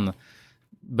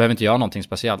behöver inte göra någonting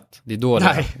speciellt. Det är då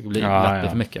det blir lätt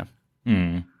för mycket.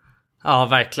 Ja,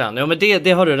 verkligen. Ja, men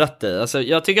det har du rätt i. Alltså,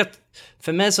 jag tycker att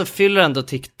för mig så fyller ändå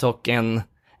TikTok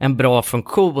en bra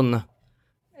funktion,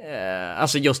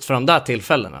 alltså just för de där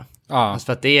tillfällena. Ja. Alltså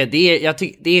för att det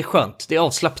är skönt. Det är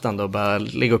avslappnande att bara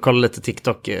ligga och kolla lite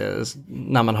TikTok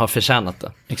när man har förtjänat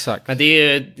det. Exakt. Men det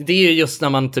är ju just när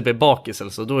man typ är bakis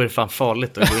eller så, då är det fan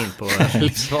farligt att gå in på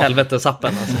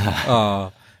helvetesappen. Alltså.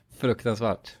 Ja,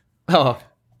 fruktansvärt. Ja.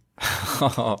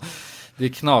 Det är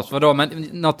knas. Vadå? Men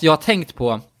något jag har tänkt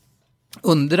på,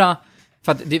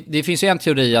 för att det finns ju en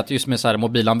teori att just med så här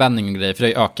mobilanvändning och grejer, för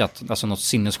det har ökat alltså något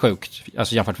sinnessjukt,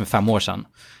 alltså jämfört med 5 år sedan.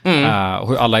 Och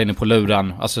hur alla är inne på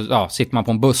luren, alltså sitter man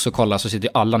på en buss och kollar, så sitter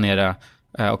alla nere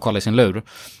och kollar i sin lur.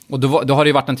 Och då har det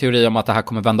ju varit en teori om att det här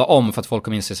kommer vända om, för att folk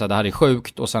kommer inse så här, det här är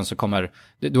sjukt, och sen så kommer,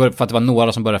 då är det för att det var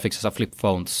några som började fixa så här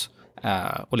flipphones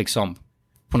och liksom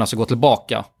på något sätt gå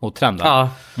tillbaka mot trenden. Ja.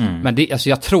 Men alltså,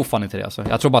 jag tror fan inte det. Alltså.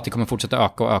 Jag tror bara att det kommer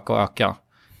fortsätta öka.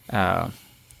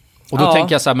 Och då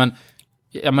tänker jag så här, men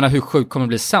jag menar, hur sjukt kommer det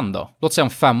bli sen då? Låt säga om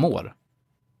 5 år.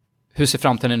 Hur ser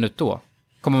framtiden ut då?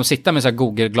 Kommer man sitta med så här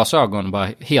Google-glasögon och bara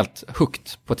helt hooked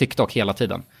på TikTok hela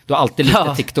tiden? Du har alltid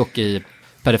lite TikTok i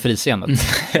periferiseendet.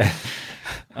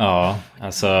 Ja,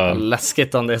 alltså...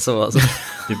 Läskigt om det är så. Alltså.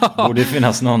 Det borde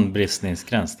finnas någon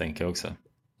bristningsgräns, tänker jag också.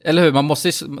 Eller hur? Man måste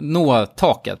ju nå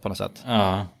taket på något sätt.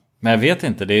 Ja, men jag vet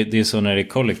inte. Det är så när det är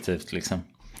kollektivt liksom.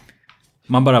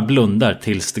 Man bara blundar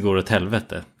tills det går åt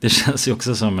helvete. Det känns ju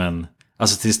också som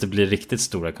Alltså tills det blir riktigt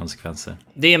stora konsekvenser.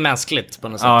 Det är mänskligt på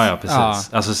något sätt. Ja, precis. Ja.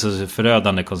 Alltså så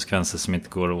förödande konsekvenser som inte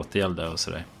går att åtgärda och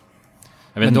sådär.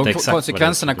 Jag vet men inte exakt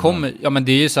konsekvenserna kommer, ja men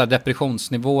det är ju så här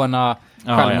depressionsnivåerna,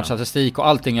 självmordsstatistik och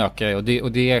allting ökar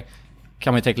och det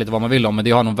kan man ju tänka lite vad man vill om, men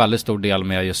det har nog väldigt stor del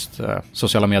med just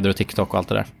sociala medier och TikTok och allt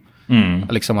det där.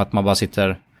 Liksom att man bara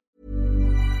sitter.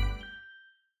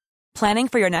 Planning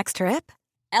for your next trip?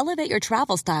 Elevate your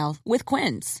travel style with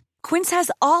Quince. Quince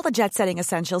has all the jet-setting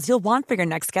essentials you'll want for your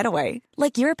next getaway,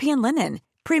 like European linen,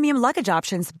 premium luggage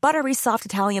options, buttery soft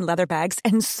Italian leather bags,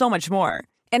 and so much more.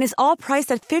 And is all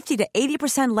priced at 50 to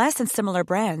 80% less than similar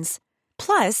brands.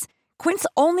 Plus, Quince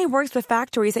only works with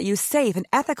factories that use safe and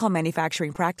ethical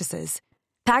manufacturing practices.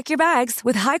 Pack your bags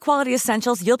with high-quality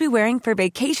essentials you'll be wearing for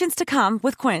vacations to come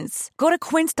with Quince. Go to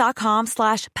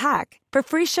quince.com/pack for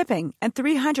free shipping and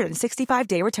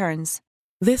 365-day returns.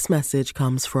 This message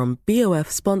comes from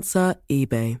BOF sponsor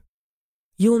eBay.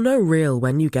 You'll know real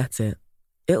when you get it.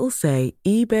 It'll say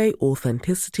eBay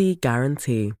Authenticity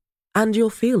Guarantee. And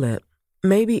you'll feel it.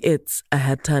 Maybe it's a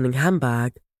head-turning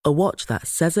handbag, a watch that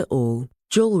says it all,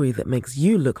 jewelry that makes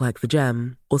you look like the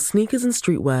gem, or sneakers and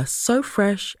streetwear so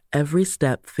fresh every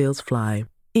step feels fly.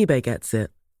 eBay gets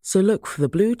it. So look for the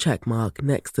blue check mark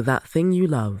next to that thing you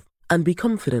love and be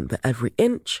confident that every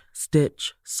inch,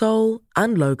 stitch, sole,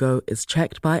 and logo is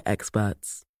checked by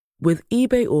experts. With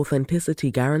eBay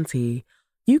Authenticity Guarantee,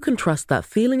 you can trust that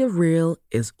feeling of real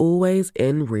is always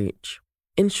in reach.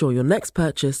 Ensure your next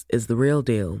purchase is the real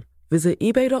deal. Visit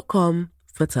ebay.com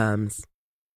for terms.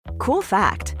 Cool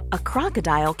fact, a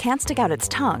crocodile can't stick out its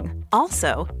tongue.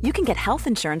 Also, you can get health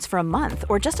insurance for a month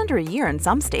or just under a year in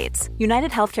some states.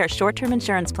 United Healthcare short-term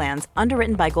insurance plans,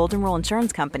 underwritten by Golden Rule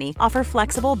Insurance Company, offer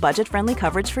flexible, budget-friendly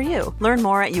coverage for you. Learn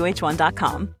more at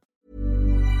uh1.com.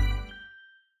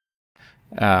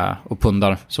 Och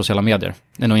pundar sociala medier.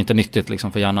 Det är nog inte nyttigt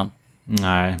liksom för hjärnan.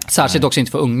 Nej. Särskilt också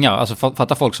inte för unga. Alltså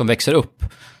fatta folk som växer upp,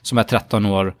 som är 13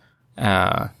 år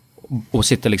och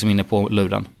sitter liksom inne på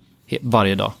luren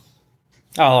varje dag.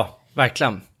 Ja,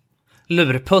 verkligen.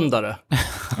 Lurpundare.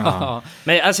 Ja.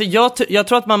 Men alltså jag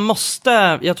tror att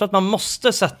man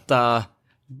måste sätta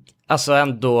alltså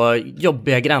ändå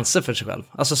jobbiga gränser för sig själv.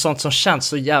 Alltså sånt som känns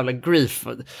så jävla grief.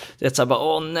 Det är så här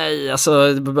bara, nej,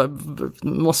 alltså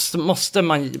måste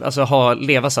man alltså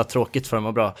leva så här tråkigt för att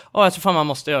må bra. Jag tror fan man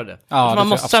måste göra det. Ja, man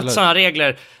måste sätta sådana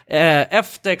regler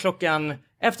efter klockan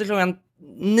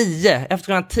 9, efter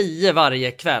klockan 10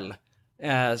 varje kväll.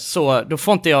 Så då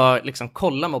får inte jag liksom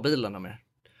kolla mobilerna mer.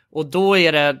 Och då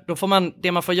får man,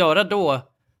 det man får göra då,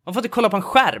 man får inte kolla på en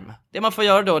skärm. Det man får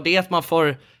göra då, det är att man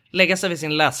får lägga sig vid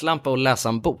sin läslampa och läsa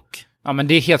en bok. Ja, men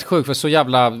det är helt sjukt, för så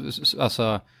jävla,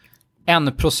 alltså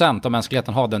 1% av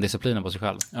mänskligheten har den disciplinen på sig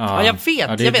själv. Ja, jag vet.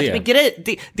 Men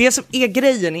det som är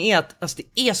grejen är att alltså,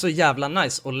 det är så jävla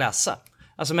nice att läsa.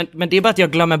 Alltså, men det är bara att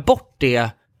jag glömmer bort det.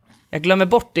 Jag glömmer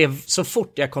bort det så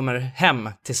fort jag kommer hem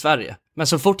till Sverige. Men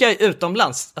så fort jag är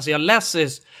utomlands, alltså jag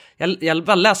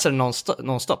bara läser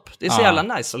nonstop. Det är så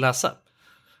jävla nice att läsa.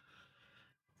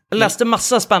 Jag läste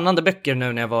massa spännande böcker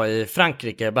nu när jag var i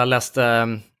Frankrike. Jag bara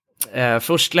läste,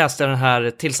 först läste jag den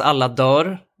här Tills alla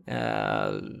dör,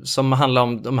 som handlar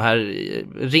om de här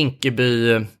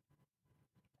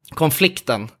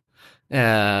Rinkeby-konflikten.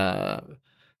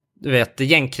 Du vet,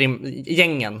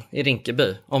 gängen i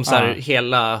Rinkeby. Om så här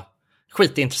hela,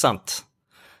 skitintressant.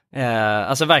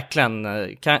 Alltså verkligen,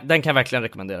 den kan jag verkligen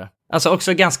rekommendera. Alltså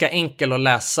också ganska enkel att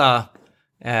läsa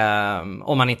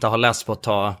om man inte har läst på att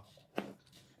ta.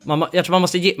 Jag tror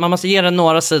man måste ge den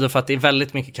några sidor för att det är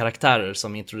väldigt mycket karaktärer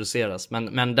som introduceras.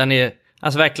 Men den är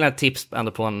alltså verkligen ett tips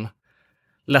ändå på en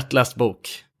lättläst bok.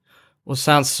 Och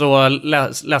sen så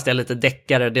läste jag lite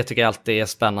deckare, det tycker jag alltid är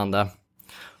spännande.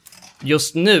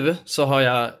 Just nu så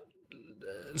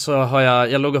har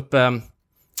jag låg uppe,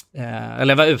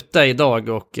 eller jag var ute idag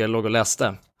och låg och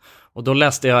läste. Och då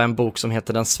läste jag en bok som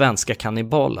heter Den svenska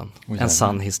kannibalen. En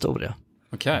sann historia.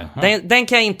 Okay. Den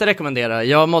kan jag inte rekommendera.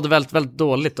 Jag mådde väldigt, väldigt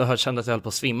dåligt och kände att jag höll på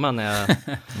att svimma när jag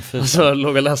alltså,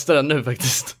 låg och läste den nu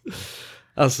faktiskt.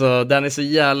 Alltså den är så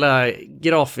jävla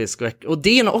grafisk. Och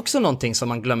det är också någonting som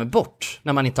man glömmer bort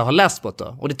när man inte har läst på ett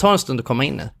tag. Och det tar en stund att komma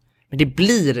in i. Men det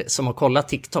blir som att kolla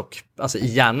TikTok, alltså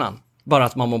i hjärnan. Bara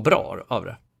att man mår bra av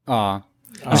det. Ja.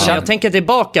 Alltså, jag tänker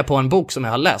tillbaka på en bok som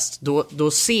jag har läst.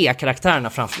 Då ser jag karaktärerna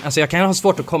framför mig. Alltså jag kan ha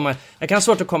svårt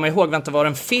att komma ihåg, vänta, var det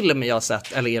en film jag har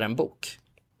sett eller är det en bok?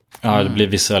 Ja, det blir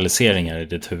visualiseringar i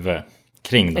ditt huvud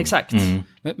kring dem. Exakt.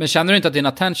 Men känner du inte att din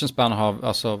attention span har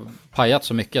alltså pajat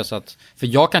så mycket så att, för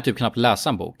jag kan typ knappt läsa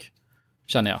en bok.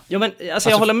 känner jag. Jo men alltså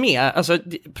jag håller med. Alltså,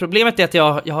 problemet är att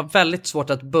jag har väldigt svårt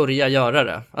att börja göra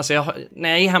det. Alltså när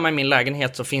jag är hemma i min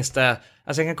lägenhet så finns det,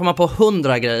 alltså jag kan komma på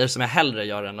 100 grejer som jag hellre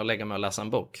gör än att lägga mig och läsa en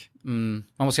bok. Man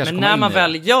måste men när man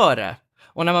väl gör det,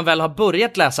 och när man väl har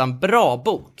börjat läsa en bra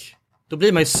bok, då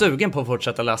blir man ju sugen på att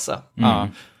fortsätta läsa.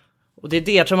 Och det är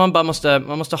det jag tror man bara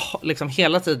måste ha, liksom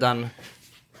hela tiden.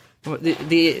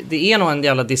 Det är nog en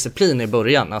jävla disciplin i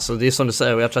början. Alltså det är som du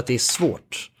säger, och jag tror att det är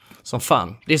svårt som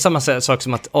fan. Det är samma sak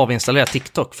som att avinstallera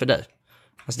TikTok för dig.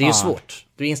 Alltså det är ju svårt.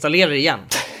 Du installerar det igen.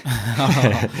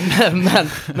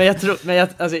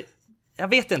 Jag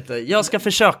vet inte. Jag ska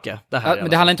försöka det här. Men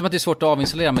det handlar inte om att det är svårt att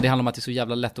avinstallera, men det handlar om att det är så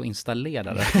jävla lätt att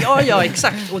installera det. Ja,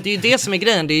 exakt. Och det är ju det som är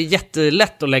grejen. Det är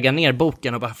jättelätt att lägga ner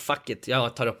boken och bara fuck it,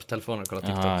 jag tar upp telefonen och kollar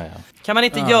TikTok. Ja. Kan man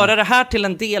inte göra det här till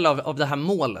en del av det här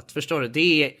målet? Förstår du?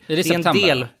 Det är en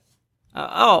del.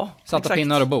 Ja, Salta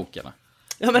pinnar och bok, eller?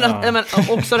 Ja, men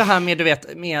också det här med, du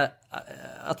vet, med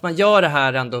att man gör det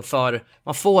här ändå för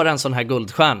man får en sån här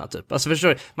guldstjärna typ. Alltså förstår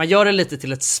du? Man gör det lite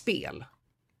till ett spel.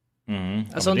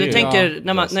 Alltså om du tänker,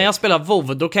 när jag spelar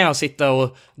WoW, då kan jag sitta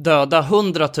och döda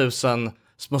 100 000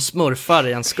 små smurfar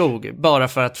i en skog bara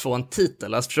för att få en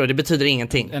titel. Alltså förstår du? Det betyder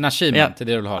ingenting. En achievement är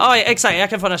det du vill ha. Ja, exakt. Jag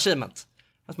kan få en achievement.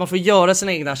 Att man får göra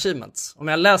sina egna achievements. Om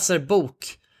jag läser bok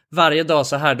varje dag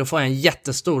så här, då får jag en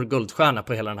jättestor guldstjärna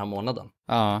på hela den här månaden.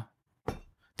 Ja.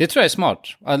 Det tror jag är smart.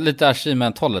 Lite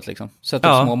achievement-hållet liksom.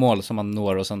 Sätta upp små mål som man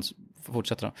når och sen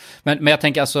fortsätter de. Men jag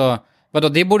tänker alltså, vadå,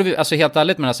 det borde vi, alltså helt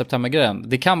ärligt med den här septembergrejen,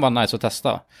 det kan vara nice att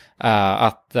testa.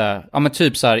 Ja men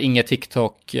typ så här, inget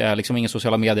TikTok, liksom inga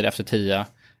sociala medier efter 10.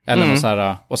 Eller något så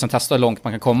här, och sen testa hur långt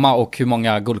man kan komma och hur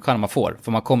många guldstjärnor man får.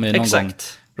 För man kommer ju någon gång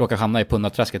råka hamna i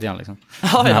pundarträsket igen liksom.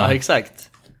 Ja, exakt.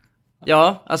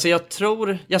 Ja, alltså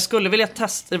jag skulle vilja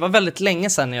testa, det var väldigt länge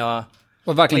sedan jag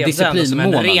och verkligen disciplinmål som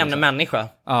en ren människa.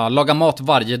 Ja, laga mat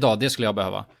varje dag, det skulle jag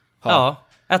behöva ha.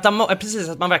 Ja, precis,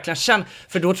 att man verkligen känner,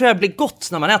 för då tror jag det blir gott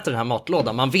när man äter den här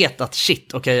matlådan. Man vet att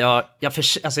shit, okej, jag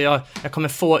kommer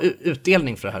få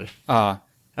utdelning för det här. Ja.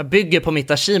 Jag bygger på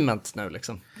mitt achievement nu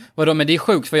liksom. Vadå, men det är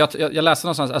sjukt, för jag läste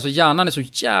någonstans, alltså hjärnan är så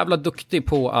jävla duktig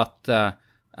på att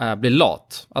bli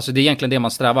lat. Alltså det är egentligen det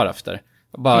man strävar efter.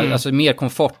 Bara, alltså mer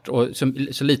komfort och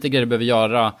så lite grejer behöver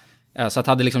göra. Så att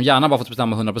hade liksom hjärnan bara fått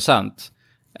bestämma 100%,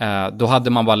 då hade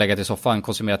man bara legat i soffan,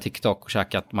 konsumerat TikTok och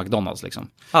käkat McDonalds liksom.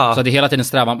 Så det är hela tiden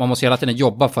strävan, man måste hela tiden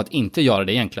jobba för att inte göra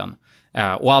det egentligen.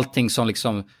 Och allting som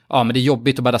liksom, men det är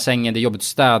jobbigt att bädda sängen, det är jobbigt att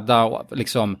städa och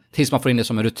liksom, tills man får in det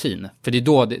som en rutin. För det är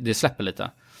då det släpper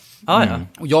lite.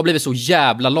 Och jag har blivit så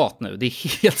jävla lat nu. Det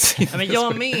är helt sinnessjukt. Men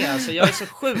jag med, alltså, jag är så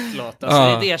sjukt lat. Alltså,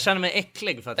 det är det, jag känner mig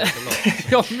äcklig för att jag är så lat.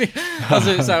 Jag med.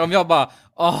 Alltså så här, om jag bara,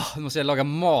 nu måste jag laga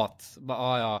mat.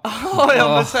 Bara,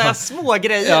 jag måste säga små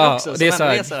grejer också. Det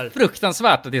är så här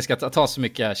fruktansvärt att det ska ta så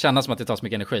mycket, kännas som att det tar så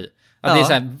mycket energi. Att det är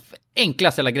så här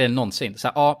enklaste hela grejen någonsin. Så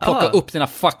här, plocka upp dina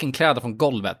fucking kläder från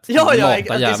golvet. Det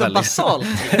är så basalt.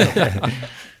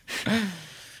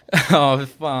 Ja,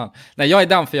 fan. Nej, jag är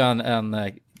down för att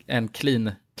göra en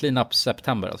clean up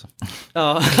september alltså.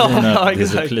 Ja,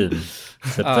 disciplin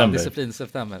september. Ja, disciplin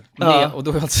september. Och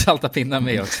då har jag salta pinnar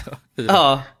med också.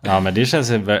 Ja, men det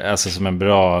känns alltså som en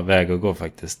bra väg att gå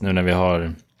faktiskt. Nu när vi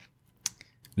har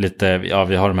lite,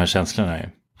 vi har de här känslorna ju.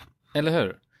 Eller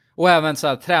hur? Och även så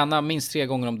här, träna minst 3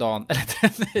 gånger om dagen.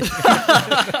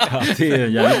 Ja, det är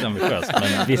jävligt ambitiöst,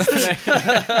 men visst.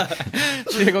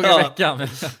 3 gånger i veckan.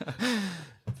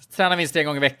 Träna minst 3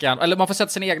 gånger i veckan. Eller man får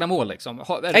sätta sina egna mål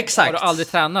liksom. Exakt. Har du aldrig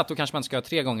tränat, då kanske man ska göra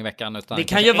 3 gånger i veckan. Utan det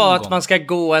kan ju vara att man ska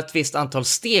gå ett visst antal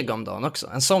steg om dagen också.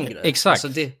 En sån grej. Exakt.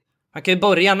 Alltså man kan ju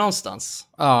börja någonstans.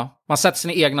 Ja, man sätter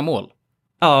sina egna mål.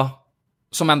 Ja.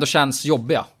 Som ändå känns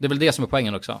jobbiga. Det är väl det som är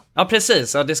poängen också. Ja,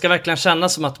 precis. Ja, det ska verkligen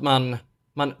kännas som att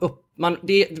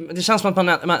det känns som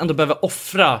att man ändå behöver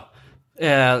offra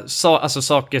alltså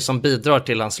saker som bidrar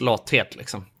till hans lathet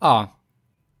liksom. Ja.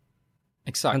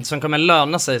 Exakt. Men som kommer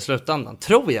löna sig i slutändan,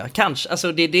 tror jag, kanske.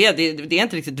 Alltså det är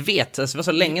inte riktigt vet. Alltså, det var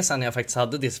så länge sedan jag faktiskt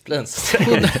hade disciplin.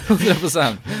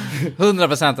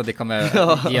 100% att det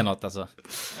kommer ge något alltså.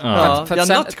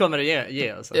 Något kommer det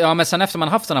ge alltså. Ja, men sen efter man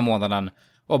haft den här månaden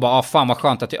och bara, fan vad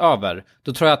skönt att det är över.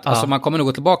 Då tror jag att alltså, man kommer nog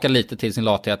gå tillbaka lite till sin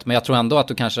lathet. Men jag tror ändå att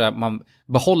du kanske, man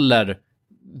behåller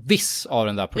viss av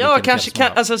den där produktiviteten. Ja, kanske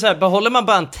alltså så här, behåller man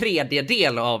bara en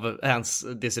 1/3 av ens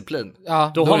disciplin.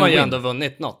 Ja, då har man ju ändå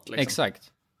vunnit något liksom. Exakt.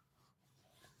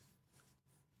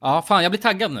 Ja, fan, jag blir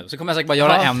taggad nu. Så kommer jag säkert bara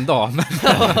göra en dag.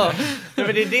 Ja,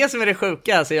 men det är det som är det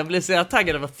sjuka. Alltså, jag blir så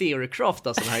taggad av att theorycraft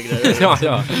och såna här grejer.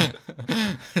 Ja.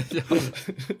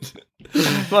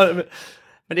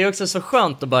 Men det är också så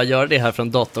skönt att bara göra det här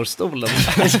från datorstolen.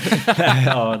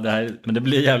 Ja, men det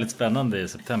blir jävligt spännande i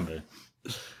september.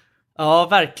 Ja,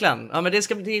 verkligen. Ja, men det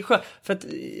är skönt. För att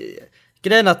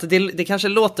grejen är att det kanske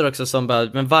låter också som bara,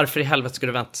 men varför i helvete ska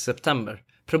du vänta till september?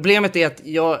 Problemet är att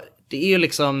det är ju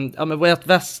liksom, ja men Way Out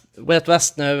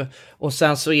West nu, och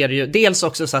sen så är det ju dels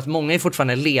också så att många är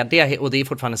fortfarande lediga och det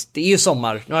är ju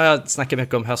sommar. Nu har jag snackat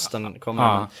mycket om hösten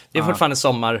kommer. Det är fortfarande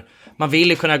sommar. Man vill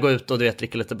ju kunna gå ut och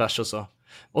dricka lite bärs och så.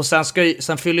 Och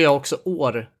sen fyller jag också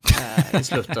år i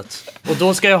slutet. Och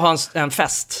då ska jag ha en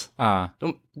fest.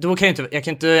 Då kan jag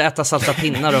kan inte äta salta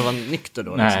pinnar och vara nykter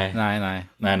då.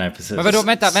 Nej, precis. Men vadå,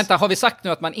 vänta, har vi sagt nu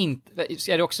att man inte...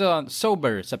 Är det också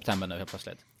sober september nu helt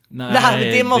plötsligt?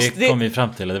 Nej, det kom vi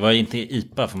fram till. Det var inte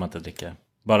IPA får man inte dricka.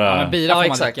 Bara... men bira får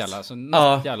man dricka alla. Så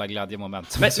något jävla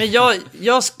glädjemoment. Men jag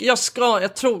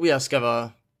tror jag ska vara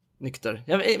nykter.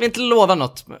 Jag vill inte lova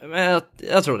något, men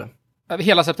jag tror det.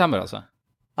 Hela september alltså?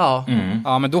 Ja.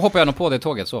 Ja, men då hoppar jag nog på det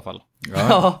tåget i så fall.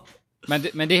 Ja.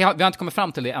 Men vi har inte kommit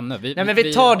fram till det ännu.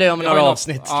 Vi tar det om några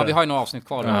avsnitt. Ja, vi har ju några avsnitt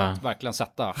kvar att verkligen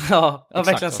sätta. Ja,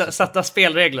 verkligen sätta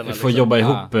spelreglerna. Vi får jobba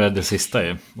ihop det sista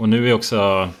ju. Och nu är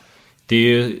också... Det är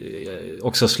ju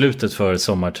också slutet för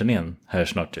sommarturnén här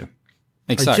snart ju.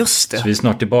 Exakt. Just det. Så vi är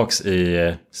snart tillbaks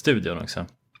i studion också.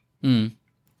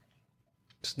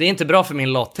 Så det är inte bra för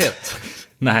min lathet.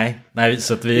 Nej,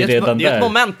 så att vi är redan där. Det är ett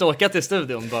moment att åka till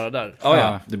studion bara där.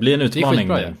 Ja, det blir en utmaning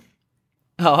nu.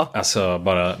 Ja. Alltså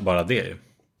bara det ju.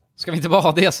 Ska vi inte bara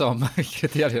ha det som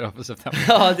kriterier för september?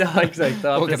 Ja, exakt.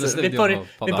 Ja,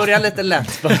 vi börjar lite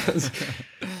lätt.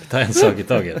 Ta en sak i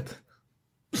taget.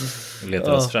 Och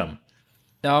leta oss fram.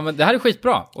 Ja, men det här är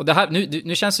skitbra. Och det här,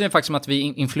 nu känns det ju faktiskt som att vi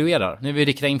influerar. Nu är vi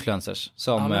riktiga influencers.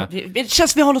 Som, det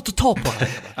känns som vi har något att ta på.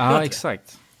 Ja,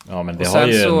 exakt. Ja, men det har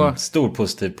ju en stor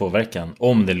positiv påverkan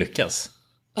om det lyckas.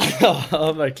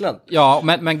 Ja, verkligen. Ja,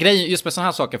 men grejen just med sådana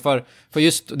här saker, för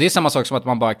just, det är samma sak som att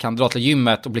man bara kan dra till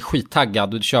gymmet och bli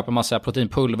skittaggad. Du köper massa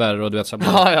proteinpulver och du vet så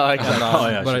här, ja, exakt.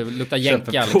 Bara lukta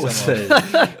jänka liksom.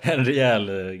 En rejäl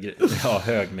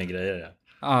hög med grejer. Ja.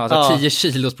 Ja, alltså 10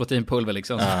 kilos proteinpulver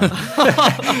liksom.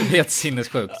 Helt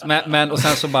sinnessjukt. Men och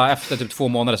sen så bara efter typ 2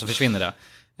 månader så försvinner det.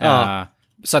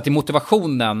 Så att i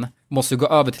motivationen måste du gå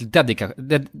över till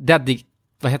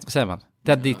vad säger man?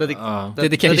 Dedication.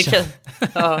 Dedikation.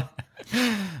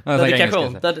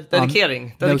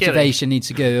 Dedikering. Motivation needs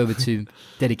to go over to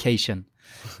dedication.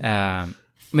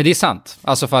 Men det är sant.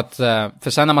 Alltså för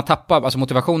sen när man tappar, alltså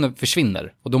motivationen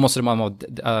försvinner. Och då måste man vara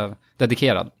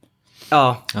dedikerad.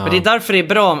 Ja, men det är därför det är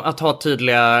bra att ha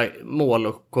tydliga mål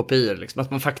och kopior. Liksom.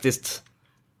 Att man faktiskt...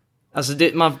 Alltså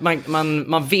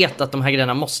man vet att de här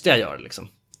grejerna måste jag göra liksom.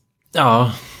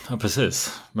 Ja,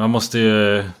 precis. Man måste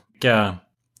ju tänka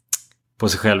på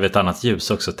sig själv i ett annat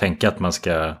ljus också. Tänka att man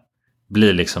ska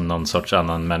bli liksom någon sorts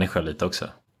annan människa lite också.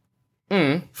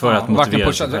 För att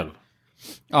motivera sig själv.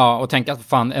 Ja, och tänka att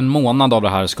fan en månad av det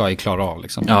här ska jag klara av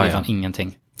liksom. Det är fan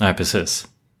ingenting. Nej, precis.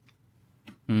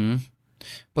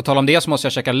 På tal om det så måste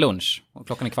jag käka lunch. Och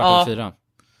klockan är 4:15.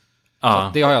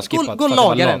 Ja. Det har jag skippat. Gå och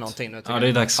laga det någonting nu. Ja, det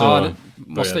är dags att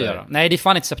måste göra. Nej, det är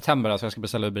fan inte september alltså. Jag ska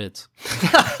beställa Uber Eats.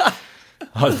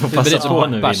 Ja, du får passa på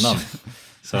nu innan.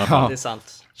 Så, det är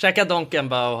sant. Käka donken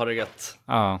bara och ha det gött.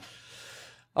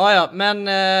 Ja, men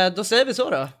då säger vi så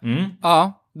då.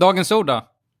 Ja, dagens ord då.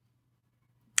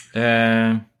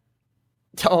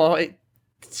 Ja,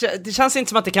 det känns inte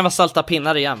som att det kan vara salta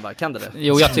pinnar igen, va? Kan det?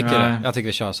 Jo, jag tycker det. Jag tycker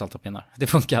vi kör salta pinnar. Det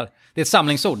funkar. Det är ett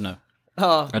samlingsord nu.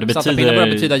 Ja, det salta pinnar börjar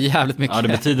betyda jävligt mycket. Ja, det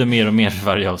betyder mer och mer för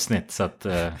varje avsnitt. Så att,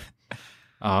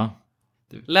 ja.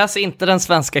 Läs inte Den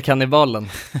svenska kannibalen.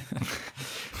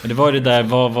 Men det var det där,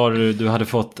 vad var du hade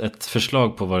fått ett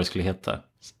förslag på vad det skulle heta?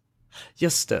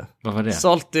 Just det. Vad var det?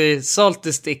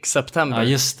 Salty Stick September. Ja,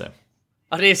 just det.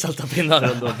 Ja, det är salta pinnar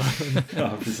ändå.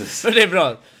 Ja, precis. Men det är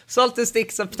bra. Salty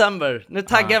Stick September. Nu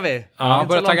taggar vi. Ja,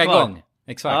 börjar tagga igång.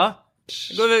 Exakt. Ja.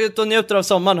 Nu går vi ut och njuter av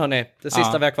sommaren, hörni. Det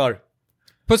sista vi har kvar.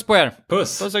 Puss på er.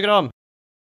 Puss. Puss och kram.